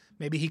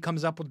 Maybe he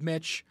comes up with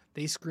Mitch,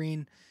 they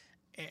screen.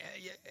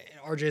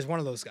 RJ is one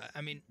of those guys.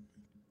 I mean,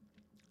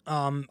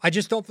 I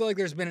just don't feel like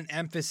there's been an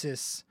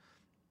emphasis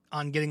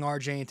on getting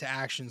RJ into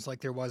actions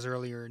like there was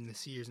earlier in the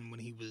season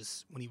when he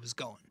was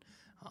going.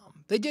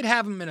 They did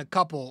have him in a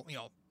couple,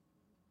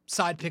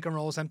 side pick and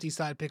rolls, empty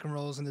side pick and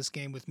rolls in this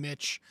game with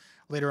Mitch,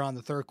 later on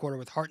the third quarter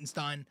with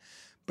Hartenstein,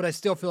 but I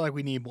still feel like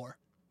we need more,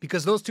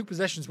 because those 2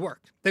 possessions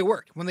worked. They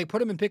worked. When they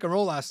put him in pick and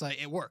roll last night,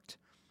 it worked.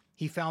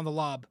 He found the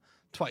lob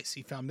twice.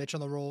 He found Mitch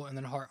on the roll and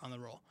then Hart on the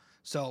roll.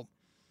 So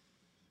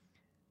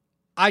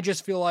I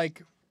just feel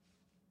like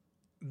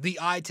the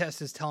eye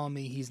test is telling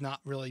me he's not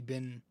really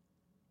been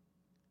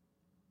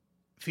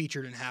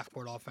featured in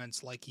half-court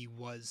offense like he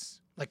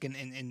was, like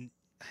in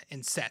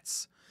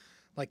sets,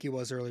 like he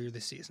was earlier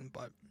this season.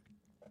 But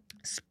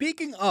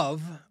speaking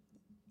of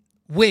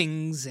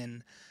wings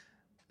and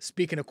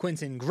speaking of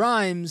Quentin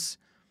Grimes,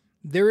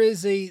 there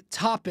is a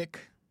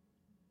topic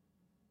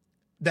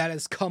that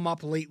has come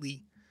up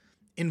lately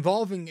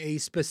involving a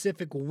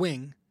specific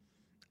wing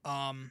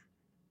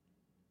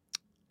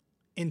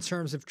in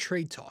terms of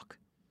trade talk.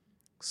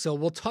 So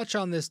we'll touch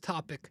on this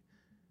topic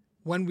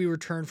when we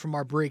return from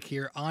our break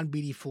here on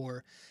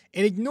BD4,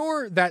 and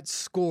ignore that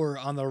score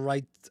on the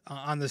right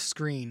on the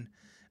screen.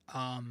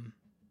 I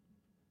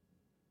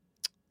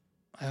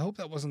hope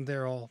that wasn't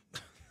there all.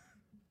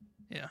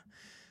 Yeah,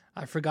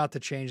 I forgot to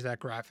change that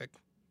graphic,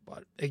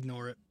 but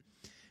ignore it.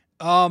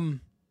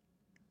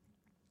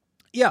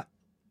 Yeah,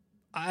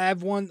 I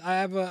have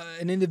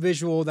an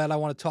individual that I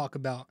want to talk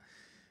about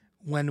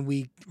when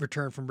we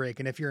return from break.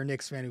 And if you're a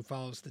Knicks fan who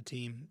follows the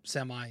team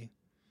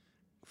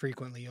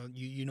semi-frequently,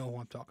 you know who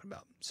I'm talking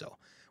about. So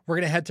we're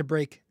going to head to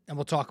break, and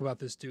we'll talk about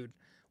this dude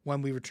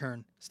when we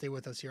return. Stay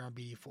with us here on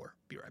BD4.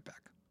 Be right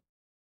back.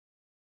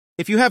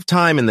 If you have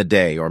time in the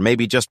day or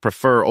maybe just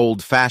prefer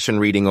old-fashioned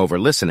reading over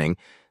listening,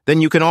 then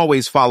you can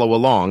always follow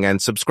along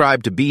and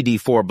subscribe to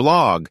BD4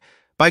 Blog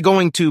by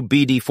going to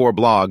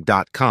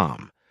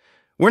bd4blog.com.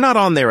 We're not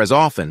on there as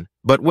often,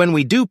 but when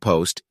we do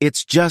post,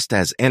 it's just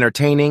as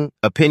entertaining,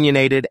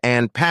 opinionated,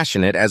 and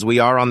passionate as we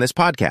are on this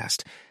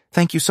podcast.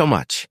 Thank you so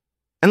much.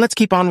 And let's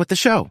keep on with the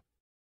show.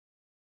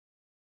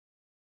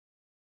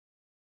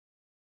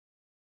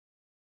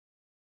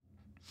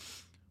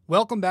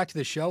 Welcome back to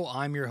the show.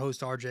 I'm your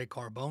host, RJ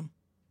Carbone.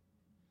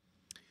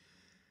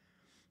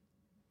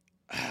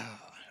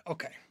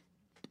 Okay.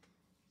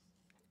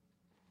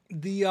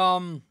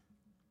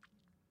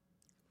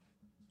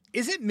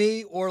 Is it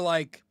me, or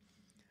like,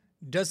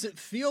 does it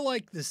feel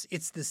like this?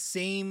 It's the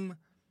same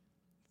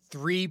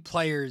three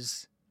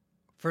players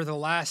for the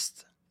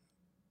last,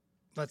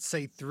 let's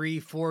say,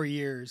 3-4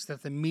 years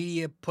that the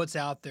media puts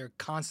out there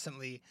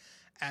constantly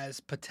as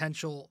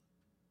potential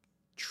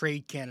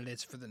trade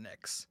candidates for the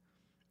Knicks.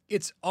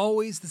 It's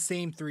always the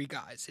same three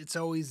guys. It's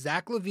always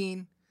Zach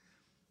LaVine,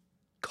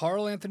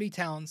 Karl Anthony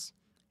Towns,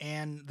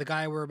 and the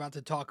guy we're about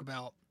to talk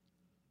about,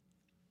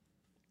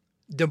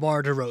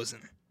 DeMar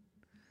DeRozan.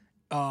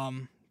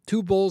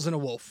 Two bulls and a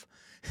wolf.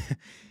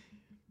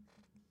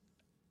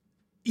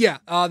 Yeah,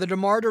 the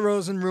DeMar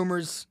DeRozan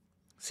rumors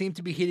seem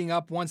to be heating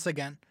up once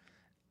again.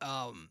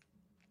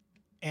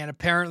 And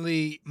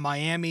apparently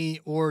Miami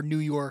or New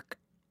York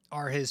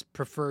are his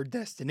preferred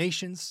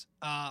destinations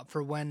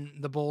for when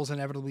the Bulls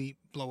inevitably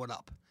blow it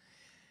up.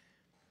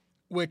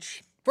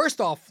 Which, first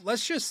off,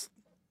 let's just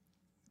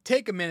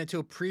take a minute to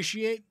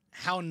appreciate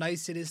how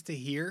nice it is to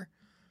hear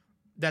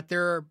that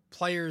there are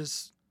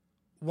players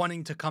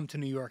wanting to come to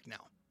New York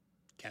now,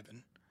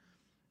 Kevin.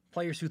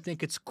 Players who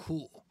think it's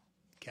cool,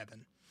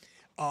 Kevin.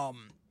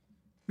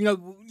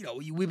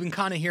 We've been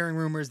kind of hearing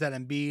rumors that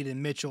Embiid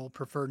and Mitchell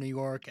prefer New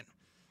York, and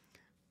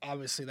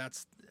obviously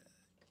that's.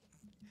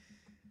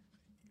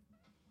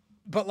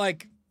 But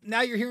like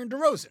now you're hearing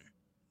DeRozan.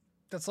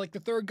 That's like the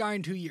third guy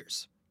in 2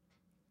 years.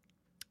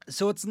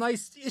 So it's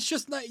nice. It's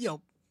just not,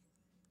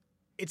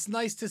 it's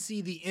nice to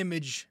see the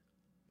image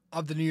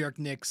of the New York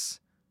Knicks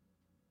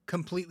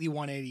completely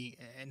 180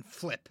 and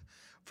flip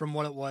from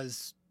what it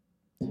was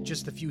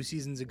just a few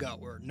seasons ago,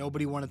 where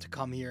nobody wanted to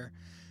come here.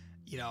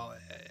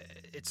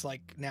 It's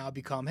like now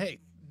become, hey,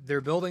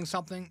 they're building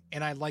something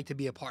and I'd like to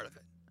be a part of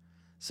it.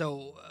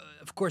 So,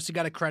 of course, you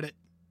got to credit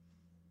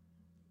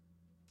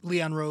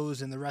Leon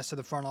Rose and the rest of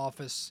the front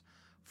office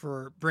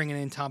for bringing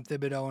in Tom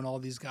Thibodeau and all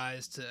these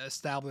guys to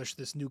establish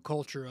this new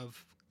culture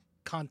of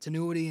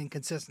continuity and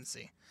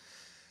consistency,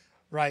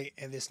 right?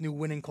 And this new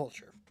winning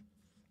culture.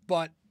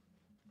 But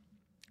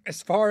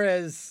as far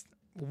as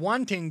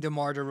wanting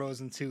DeMar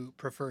DeRozan to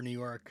prefer New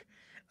York,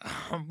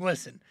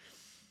 listen,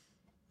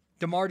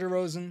 DeMar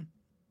DeRozan,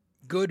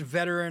 good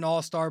veteran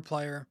all-star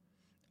player,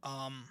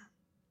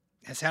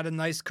 has had a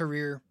nice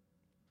career.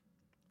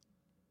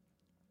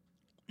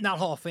 Not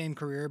Hall of Fame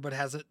career, but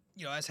has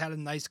had a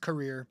nice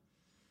career.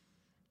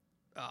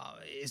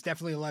 Is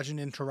definitely a legend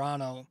in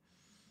Toronto.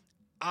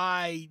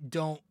 I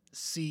don't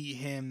see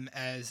him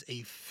as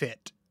a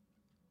fit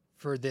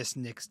for this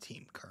Knicks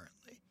team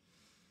currently.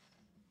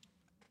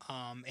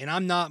 And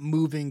I'm not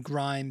moving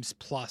Grimes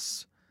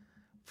plus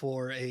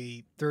for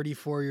a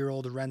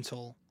 34-year-old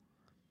rental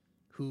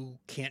who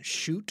can't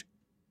shoot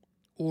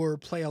or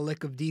play a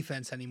lick of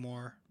defense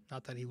anymore.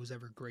 Not that he was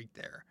ever great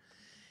there.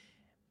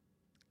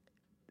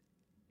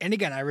 And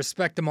again, I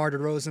respect DeMar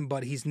DeRozan,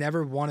 but he's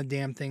never won a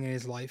damn thing in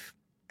his life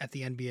at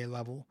the NBA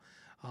level.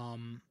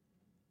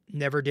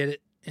 Never did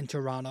it in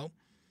Toronto.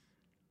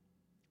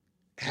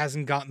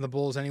 Hasn't gotten the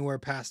Bulls anywhere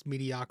past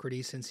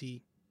mediocrity since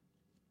he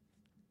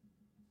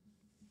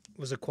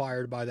was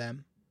acquired by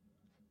them.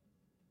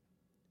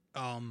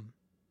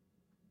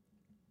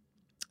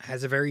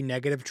 Has a very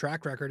negative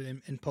track record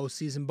in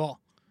postseason ball.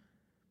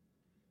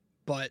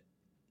 But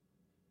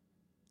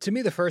to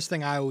me, the first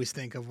thing I always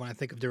think of when I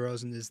think of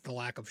DeRozan is the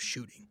lack of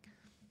shooting,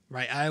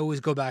 right? I always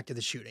go back to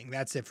the shooting.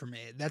 That's it for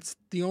me. That's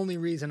the only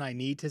reason I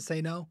need to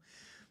say no,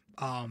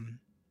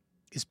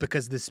 is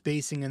because the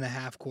spacing in the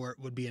half court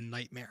would be a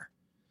nightmare.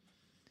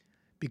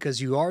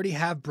 Because you already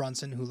have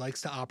Brunson, who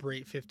likes to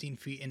operate 15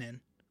 feet and in.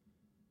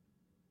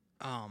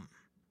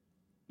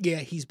 Yeah,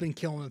 he's been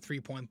killing the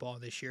three-point ball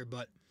this year,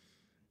 but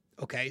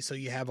okay, so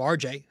you have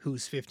RJ,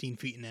 who's 15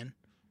 feet and in.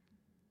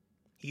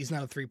 He's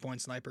not a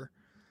three-point sniper.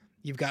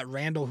 You've got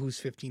Randall, who's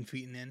 15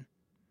 feet and in.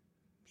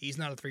 He's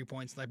not a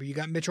three-point sniper. You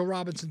got Mitchell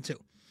Robinson, too.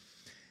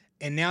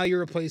 And now you're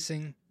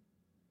replacing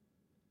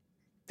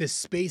the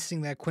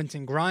spacing that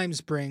Quentin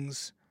Grimes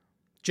brings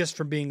just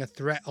from being a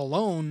threat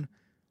alone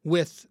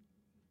with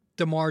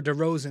DeMar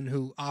DeRozan,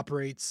 who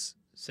operates,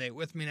 say it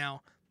with me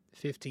now,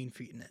 15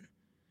 feet and in.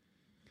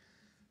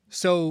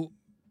 So,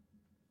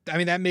 I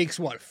mean, that makes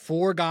what?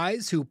 4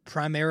 guys who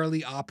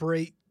primarily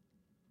operate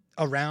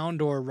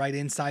around or right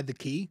inside the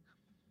key?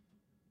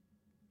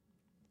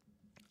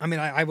 I mean,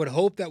 I would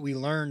hope that we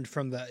learned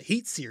from the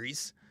Heat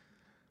series,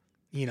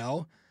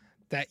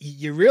 that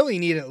you really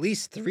need at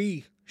least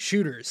 3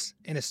 shooters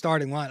in a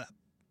starting lineup.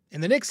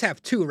 And the Knicks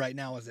have 2 right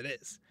now as it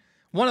is.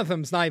 One of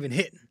them's not even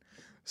hitting.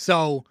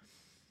 So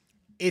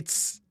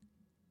it's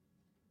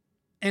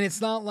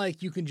not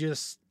like you can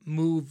just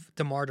move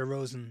DeMar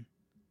DeRozan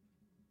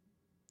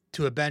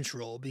to a bench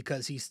role,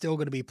 because he's still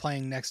going to be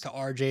playing next to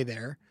RJ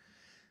there,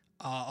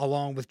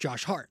 along with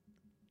Josh Hart,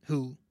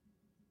 who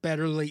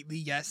better lately,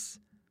 yes,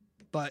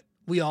 but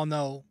we all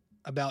know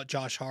about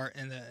Josh Hart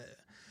and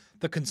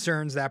the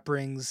concerns that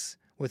brings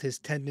with his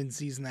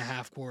tendencies in the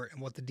half court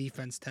and what the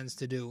defense tends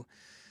to do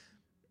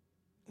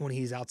when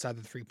he's outside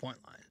the 3-point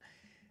line.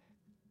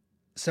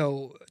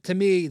 So to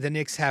me, the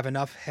Knicks have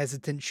enough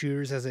hesitant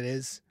shooters as it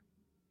is.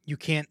 You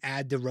can't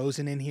add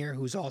DeRozan in here,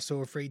 who's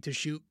also afraid to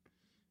shoot.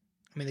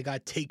 I mean, the guy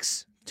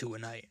takes 2 a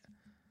night.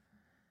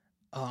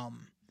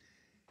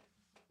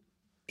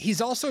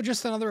 He's also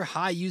just another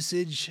high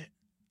usage,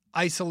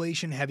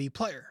 isolation heavy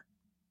player.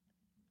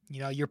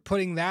 You're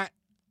putting that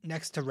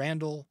next to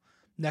Randall,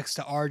 next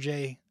to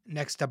RJ,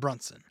 next to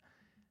Brunson.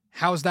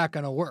 How's that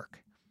going to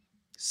work?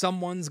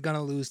 Someone's going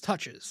to lose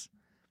touches.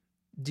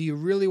 Do you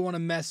really want to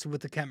mess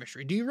with the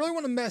chemistry? Do you really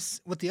want to mess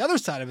with the other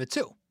side of it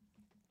too?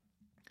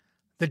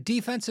 The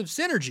defensive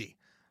synergy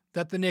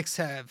that the Knicks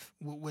have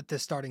with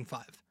this starting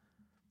 5.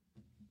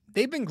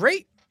 They've been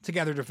great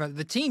together.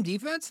 The team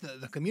defense,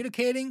 the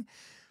communicating,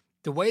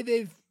 the way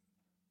they've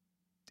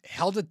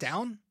held it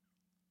down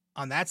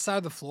on that side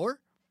of the floor,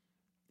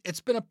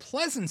 it's been a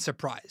pleasant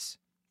surprise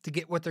to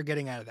get what they're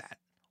getting out of that.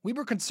 We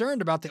were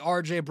concerned about the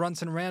RJ,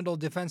 Brunson, Randall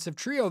defensive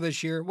trio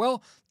this year.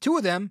 Well, 2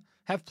 of them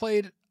have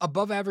played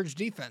above average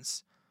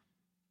defense.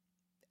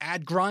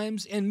 Add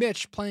Grimes and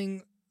Mitch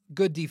playing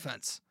good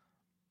defense.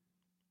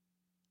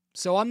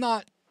 So I'm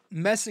not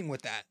messing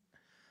with that.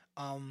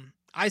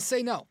 I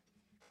say no.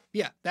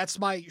 Yeah, that's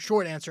my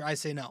short answer. I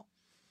say no.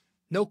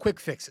 No quick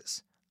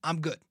fixes. I'm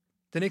good.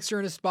 The Knicks are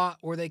in a spot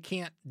where they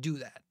can't do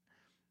that.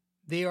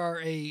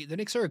 The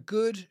Knicks are a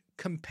good,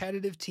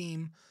 competitive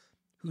team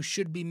who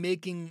should be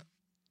making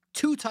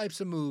 2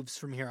 types of moves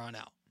from here on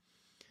out.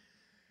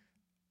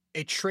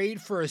 A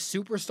trade for a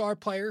superstar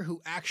player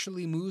who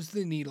actually moves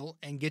the needle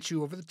and gets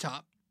you over the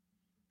top,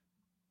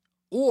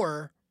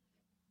 or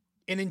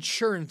an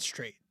insurance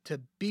trade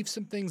to beef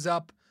some things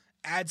up,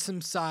 add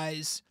some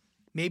size,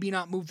 maybe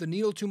not move the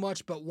needle too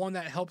much, but one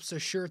that helps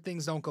assure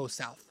things don't go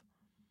south.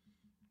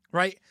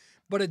 Right?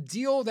 But a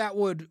deal that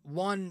would,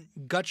 1,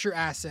 gut your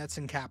assets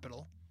and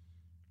capital,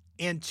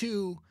 and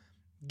 2,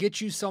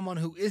 get you someone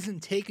who isn't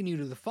taking you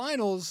to the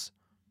finals,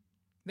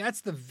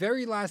 that's the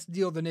very last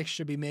deal the Knicks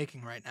should be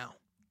making right now.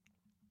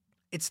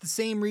 It's the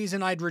same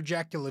reason I'd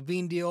reject a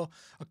Levine deal,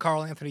 a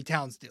Karl Anthony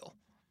Towns deal.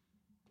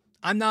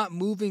 I'm not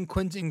moving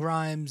Quentin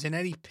Grimes and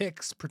any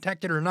picks,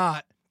 protected or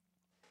not,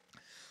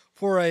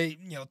 for a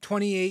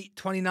 $28,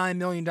 $29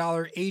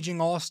 million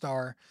aging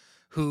all-star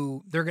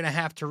who they're going to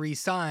have to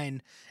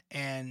re-sign,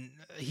 and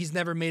he's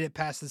never made it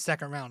past the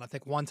second round, I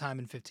think 1 time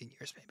in 15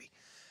 years maybe.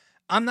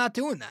 I'm not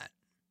doing that.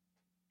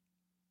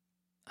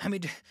 I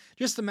mean,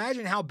 just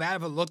imagine how bad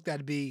of a look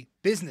that'd be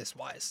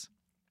business-wise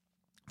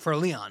for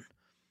Leon.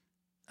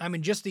 I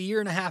mean, just a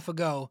year and a half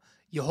ago,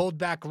 you hold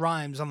back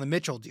Grimes on the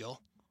Mitchell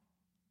deal,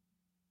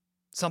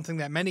 something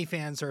that many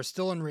fans are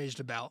still enraged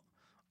about.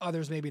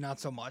 Others maybe not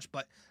so much,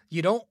 but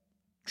you don't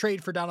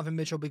trade for Donovan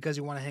Mitchell because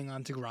you want to hang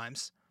on to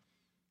Grimes.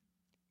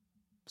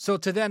 So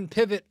to then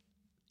pivot,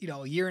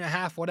 a year and a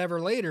half,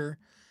 whatever later,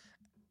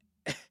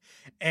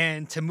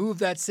 and to move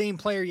that same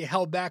player you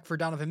held back for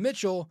Donovan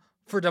Mitchell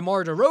for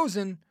DeMar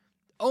DeRozan,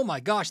 oh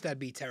my gosh, that'd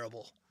be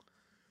terrible.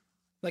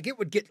 Like, it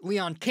would get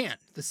Leon canned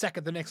the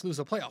second the Knicks lose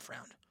a playoff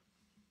round.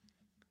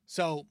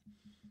 So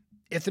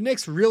if the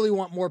Knicks really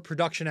want more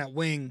production at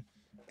wing,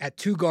 at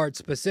 2 guards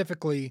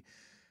specifically,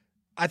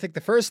 I think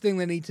the first thing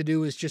they need to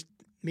do is just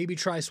maybe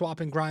try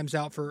swapping Grimes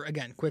out for,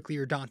 again, Quickly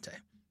or Dante.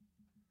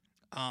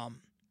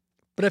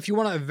 But if you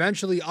want to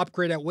eventually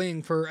upgrade at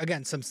wing for,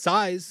 again, some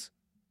size,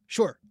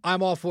 sure,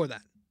 I'm all for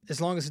that. As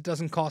long as it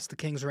doesn't cost the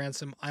Kings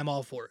ransom, I'm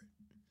all for it.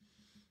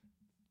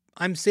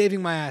 I'm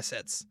saving my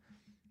assets.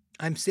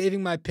 I'm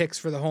saving my picks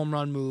for the home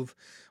run move,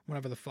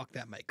 whenever the fuck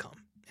that might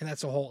come. And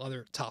that's a whole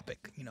other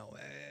topic.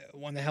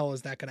 When the hell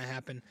is that going to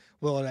happen?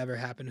 Will it ever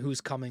happen?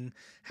 Who's coming?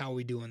 How are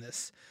we doing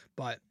this?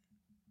 But,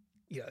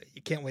 you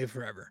can't wait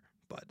forever.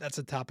 But that's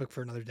a topic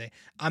for another day.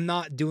 I'm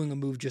not doing a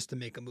move just to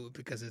make a move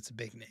because it's a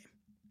big name.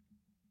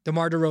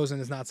 DeMar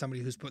DeRozan is not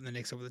somebody who's putting the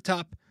Knicks over the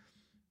top,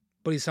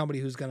 but he's somebody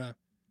who's going to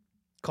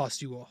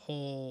cost you a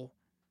whole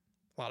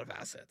lot of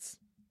assets.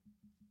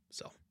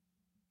 So,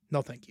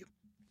 no thank you.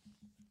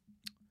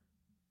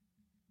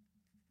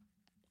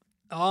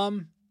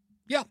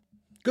 Yeah,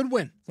 good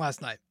win last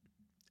night.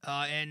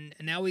 And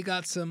now we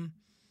got some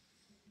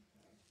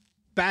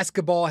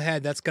basketball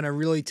ahead that's going to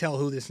really tell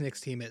who this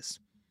Knicks team is.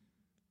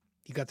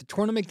 You got the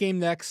tournament game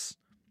next,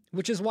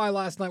 which is why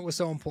last night was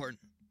so important,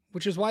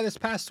 which is why this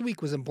past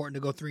week was important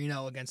to go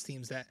 3-0 against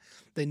teams that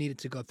they needed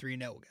to go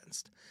 3-0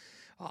 against.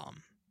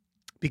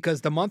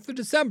 Because the month of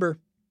December,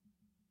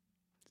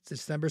 It's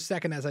December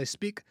 2nd as I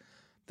speak.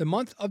 The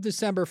month of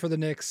December for the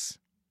Knicks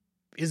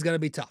is going to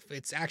be tough.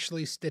 It's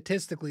actually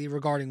statistically,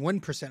 regarding win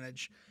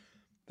percentage,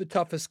 the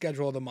toughest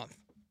schedule of the month.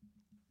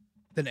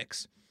 The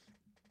Knicks.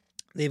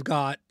 They've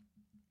got,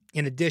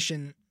 in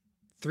addition,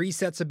 3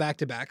 sets of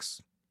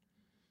back-to-backs,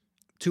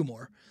 2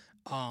 more.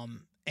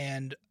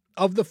 And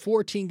of the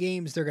 14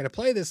 games they're going to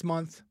play this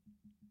month,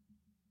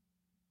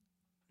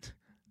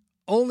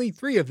 only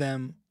 3 of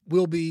them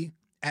will be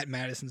at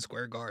Madison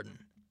Square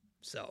Garden.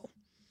 So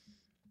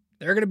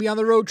they're going to be on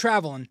the road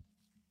traveling.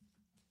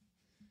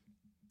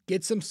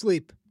 Get some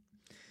sleep.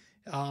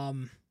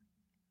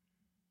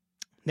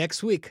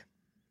 Next week,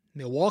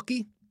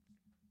 Milwaukee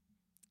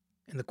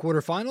in the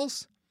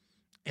quarterfinals.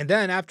 And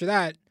then after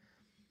that,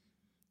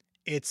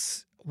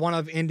 it's one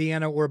of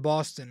Indiana or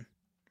Boston,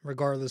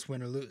 regardless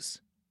win or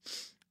lose.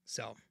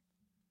 So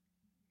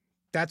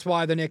that's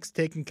why the Knicks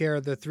taking care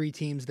of the 3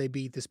 teams they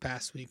beat this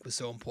past week was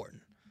so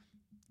important.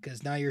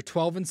 Because now you're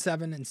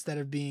 12-7 instead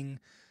of being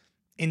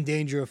in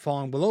danger of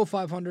falling below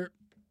 500.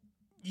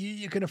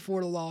 You can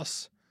afford a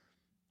loss,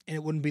 and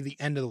it wouldn't be the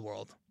end of the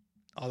world.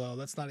 Although,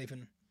 let's not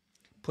even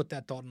put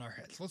that thought in our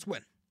heads. Let's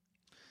win.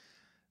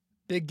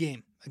 Big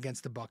game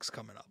against the Bucks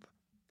coming up.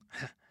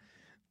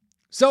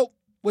 So,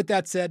 with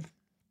that said,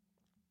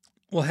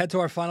 we'll head to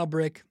our final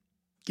break,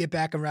 get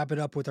back and wrap it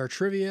up with our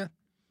trivia.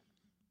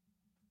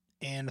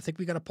 And I think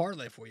we got a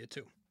parlay for you,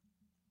 too,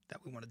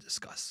 that we want to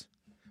discuss.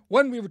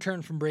 When we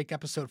return from break,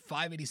 episode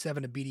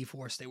 587 of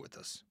BD4, stay with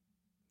us.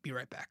 Be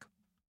right back.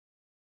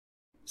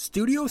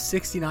 Studio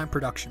 69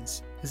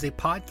 Productions is a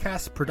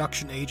podcast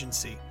production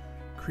agency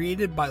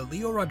created by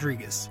Leo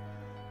Rodriguez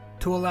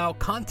to allow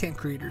content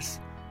creators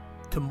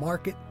to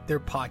market their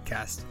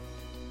podcast.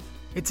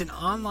 It's an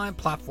online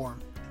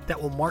platform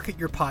that will market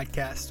your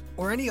podcast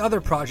or any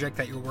other project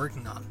that you're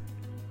working on.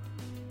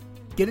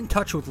 Get in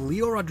touch with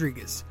Leo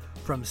Rodriguez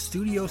from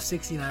Studio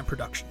 69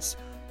 Productions.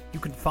 You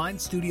can find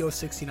Studio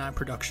 69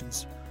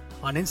 Productions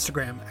on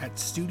Instagram at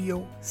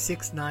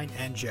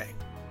Studio69NJ.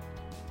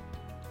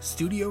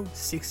 Studio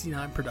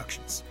 69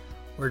 Productions,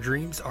 where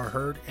dreams are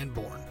heard and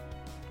born.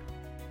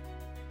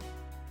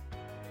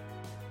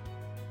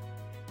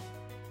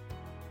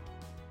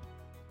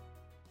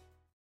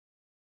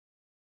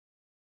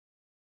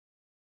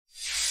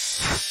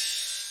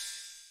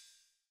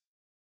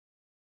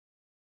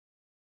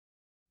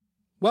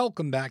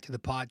 Welcome back to the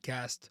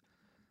podcast.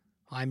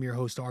 I'm your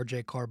host,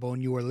 RJ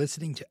Carbone. You are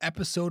listening to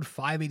episode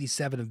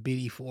 587 of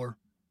BD4.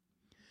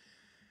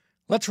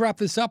 Let's wrap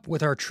this up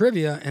with our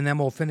trivia, and then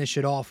we'll finish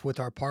it off with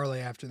our parlay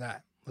after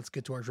that. Let's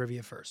get to our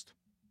trivia first.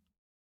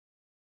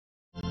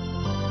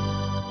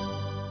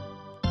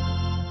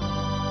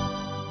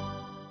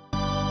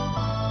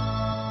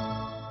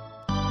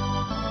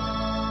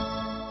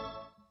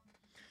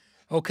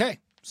 Okay,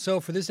 so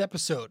for this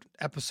episode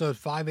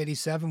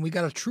 587, we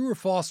got a true or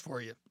false for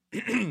you.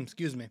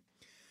 Excuse me.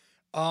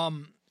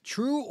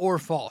 True or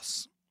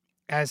false?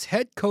 As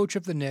head coach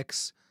of the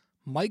Knicks,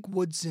 Mike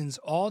Woodson's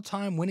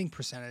all-time winning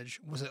percentage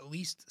was at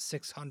least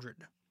 .600.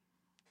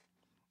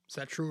 Is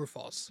that true or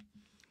false?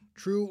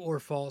 True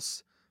or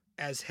false?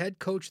 As head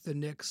coach of the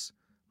Knicks,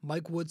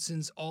 Mike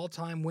Woodson's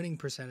all-time winning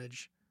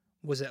percentage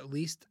was at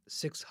least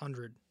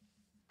 .600.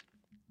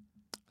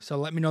 So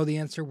let me know the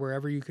answer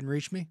wherever you can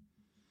reach me.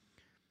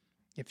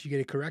 If you get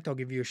it correct, I'll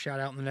give you a shout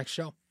out in the next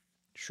show.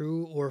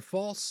 True or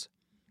false?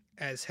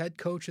 As head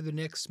coach of the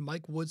Knicks,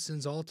 Mike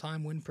Woodson's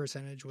all-time win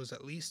percentage was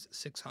at least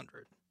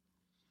 .600.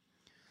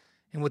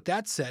 And with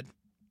that said,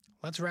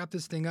 let's wrap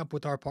this thing up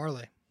with our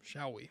parlay,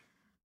 shall we?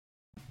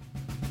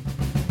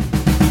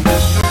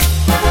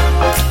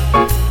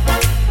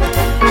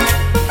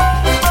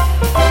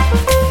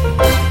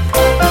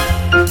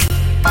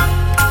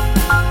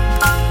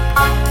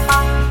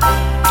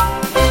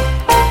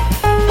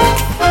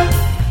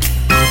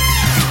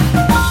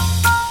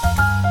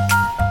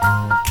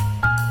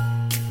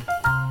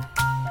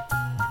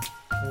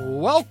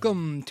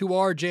 Welcome to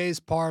RJ's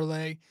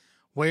Parlay,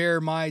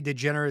 where my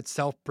degenerate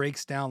self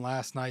breaks down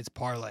last night's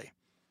parlay.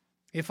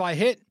 If I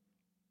hit,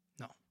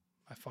 no,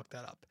 I fucked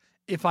that up.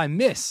 If I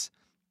miss,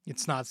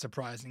 it's not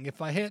surprising.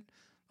 If I hit,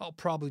 I'll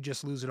probably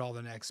just lose it all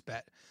the next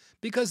bet,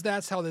 because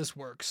that's how this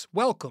works.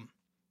 Welcome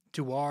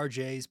to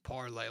RJ's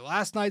Parlay.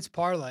 Last night's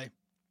parlay,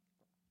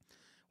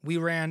 we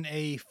ran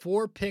a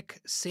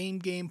 4-pick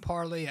same-game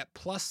parlay at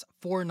plus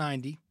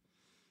 490,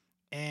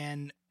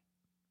 and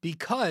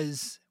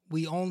because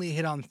we only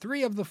hit on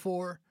 3 of the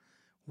 4,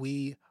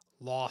 we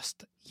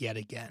lost yet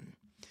again.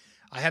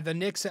 I had the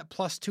Knicks at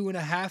plus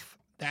 2.5.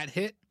 That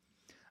hit.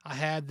 I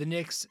had the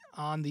Knicks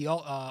on the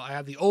I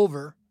have the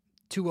over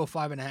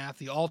 205.5,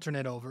 the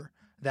alternate over.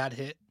 That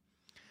hit.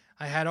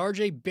 I had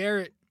RJ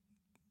Barrett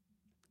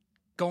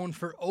going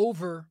for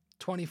over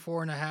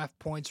 24.5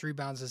 points,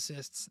 rebounds,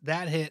 assists.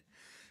 That hit.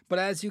 But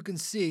as you can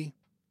see,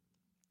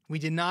 we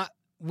did not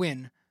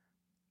win,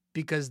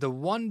 because the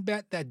one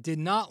bet that did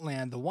not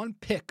land, the one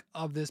pick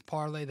of this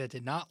parlay that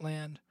did not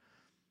land,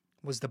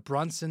 was the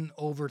Brunson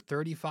over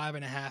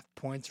 35.5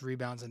 points,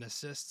 rebounds, and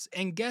assists.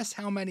 And guess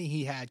how many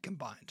he had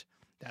combined?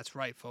 That's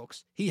right,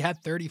 folks. He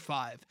had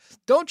 35.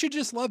 Don't you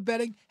just love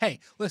betting? Hey,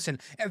 listen,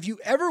 if you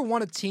ever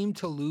want a team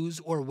to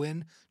lose or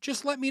win,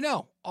 just let me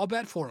know. I'll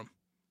bet for them.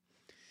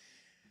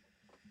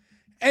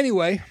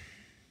 Anyway,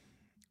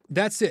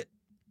 that's it.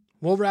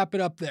 We'll wrap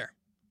it up there.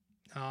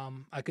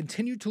 I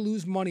continue to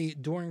lose money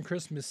during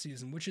Christmas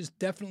season, which is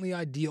definitely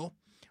ideal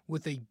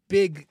with a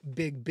big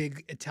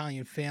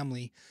Italian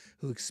family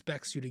who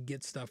expects you to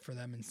get stuff for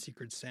them in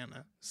Secret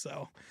Santa.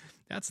 So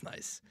that's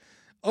nice.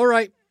 All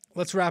right,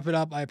 let's wrap it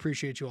up. I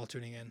appreciate you all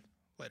tuning in.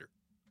 Later.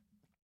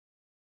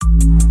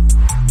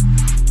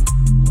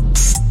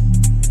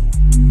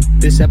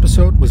 This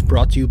episode was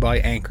brought to you by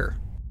Anchor.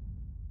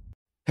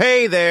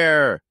 Hey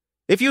there!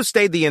 If you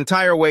stayed the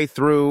entire way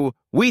through,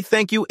 we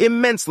thank you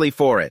immensely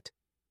for it.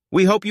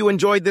 We hope you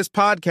enjoyed this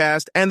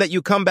podcast and that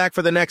you come back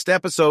for the next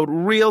episode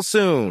real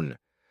soon.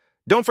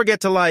 Don't forget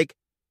to like,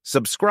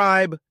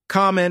 subscribe,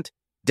 comment,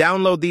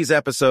 download these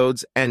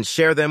episodes, and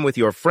share them with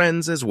your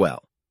friends as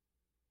well.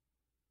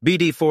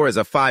 BD4 is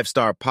a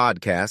 5-star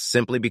podcast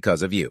simply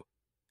because of you,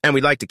 and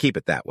we'd like to keep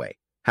it that way.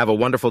 Have a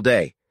wonderful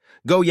day.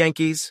 Go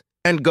Yankees,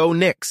 and go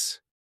Knicks!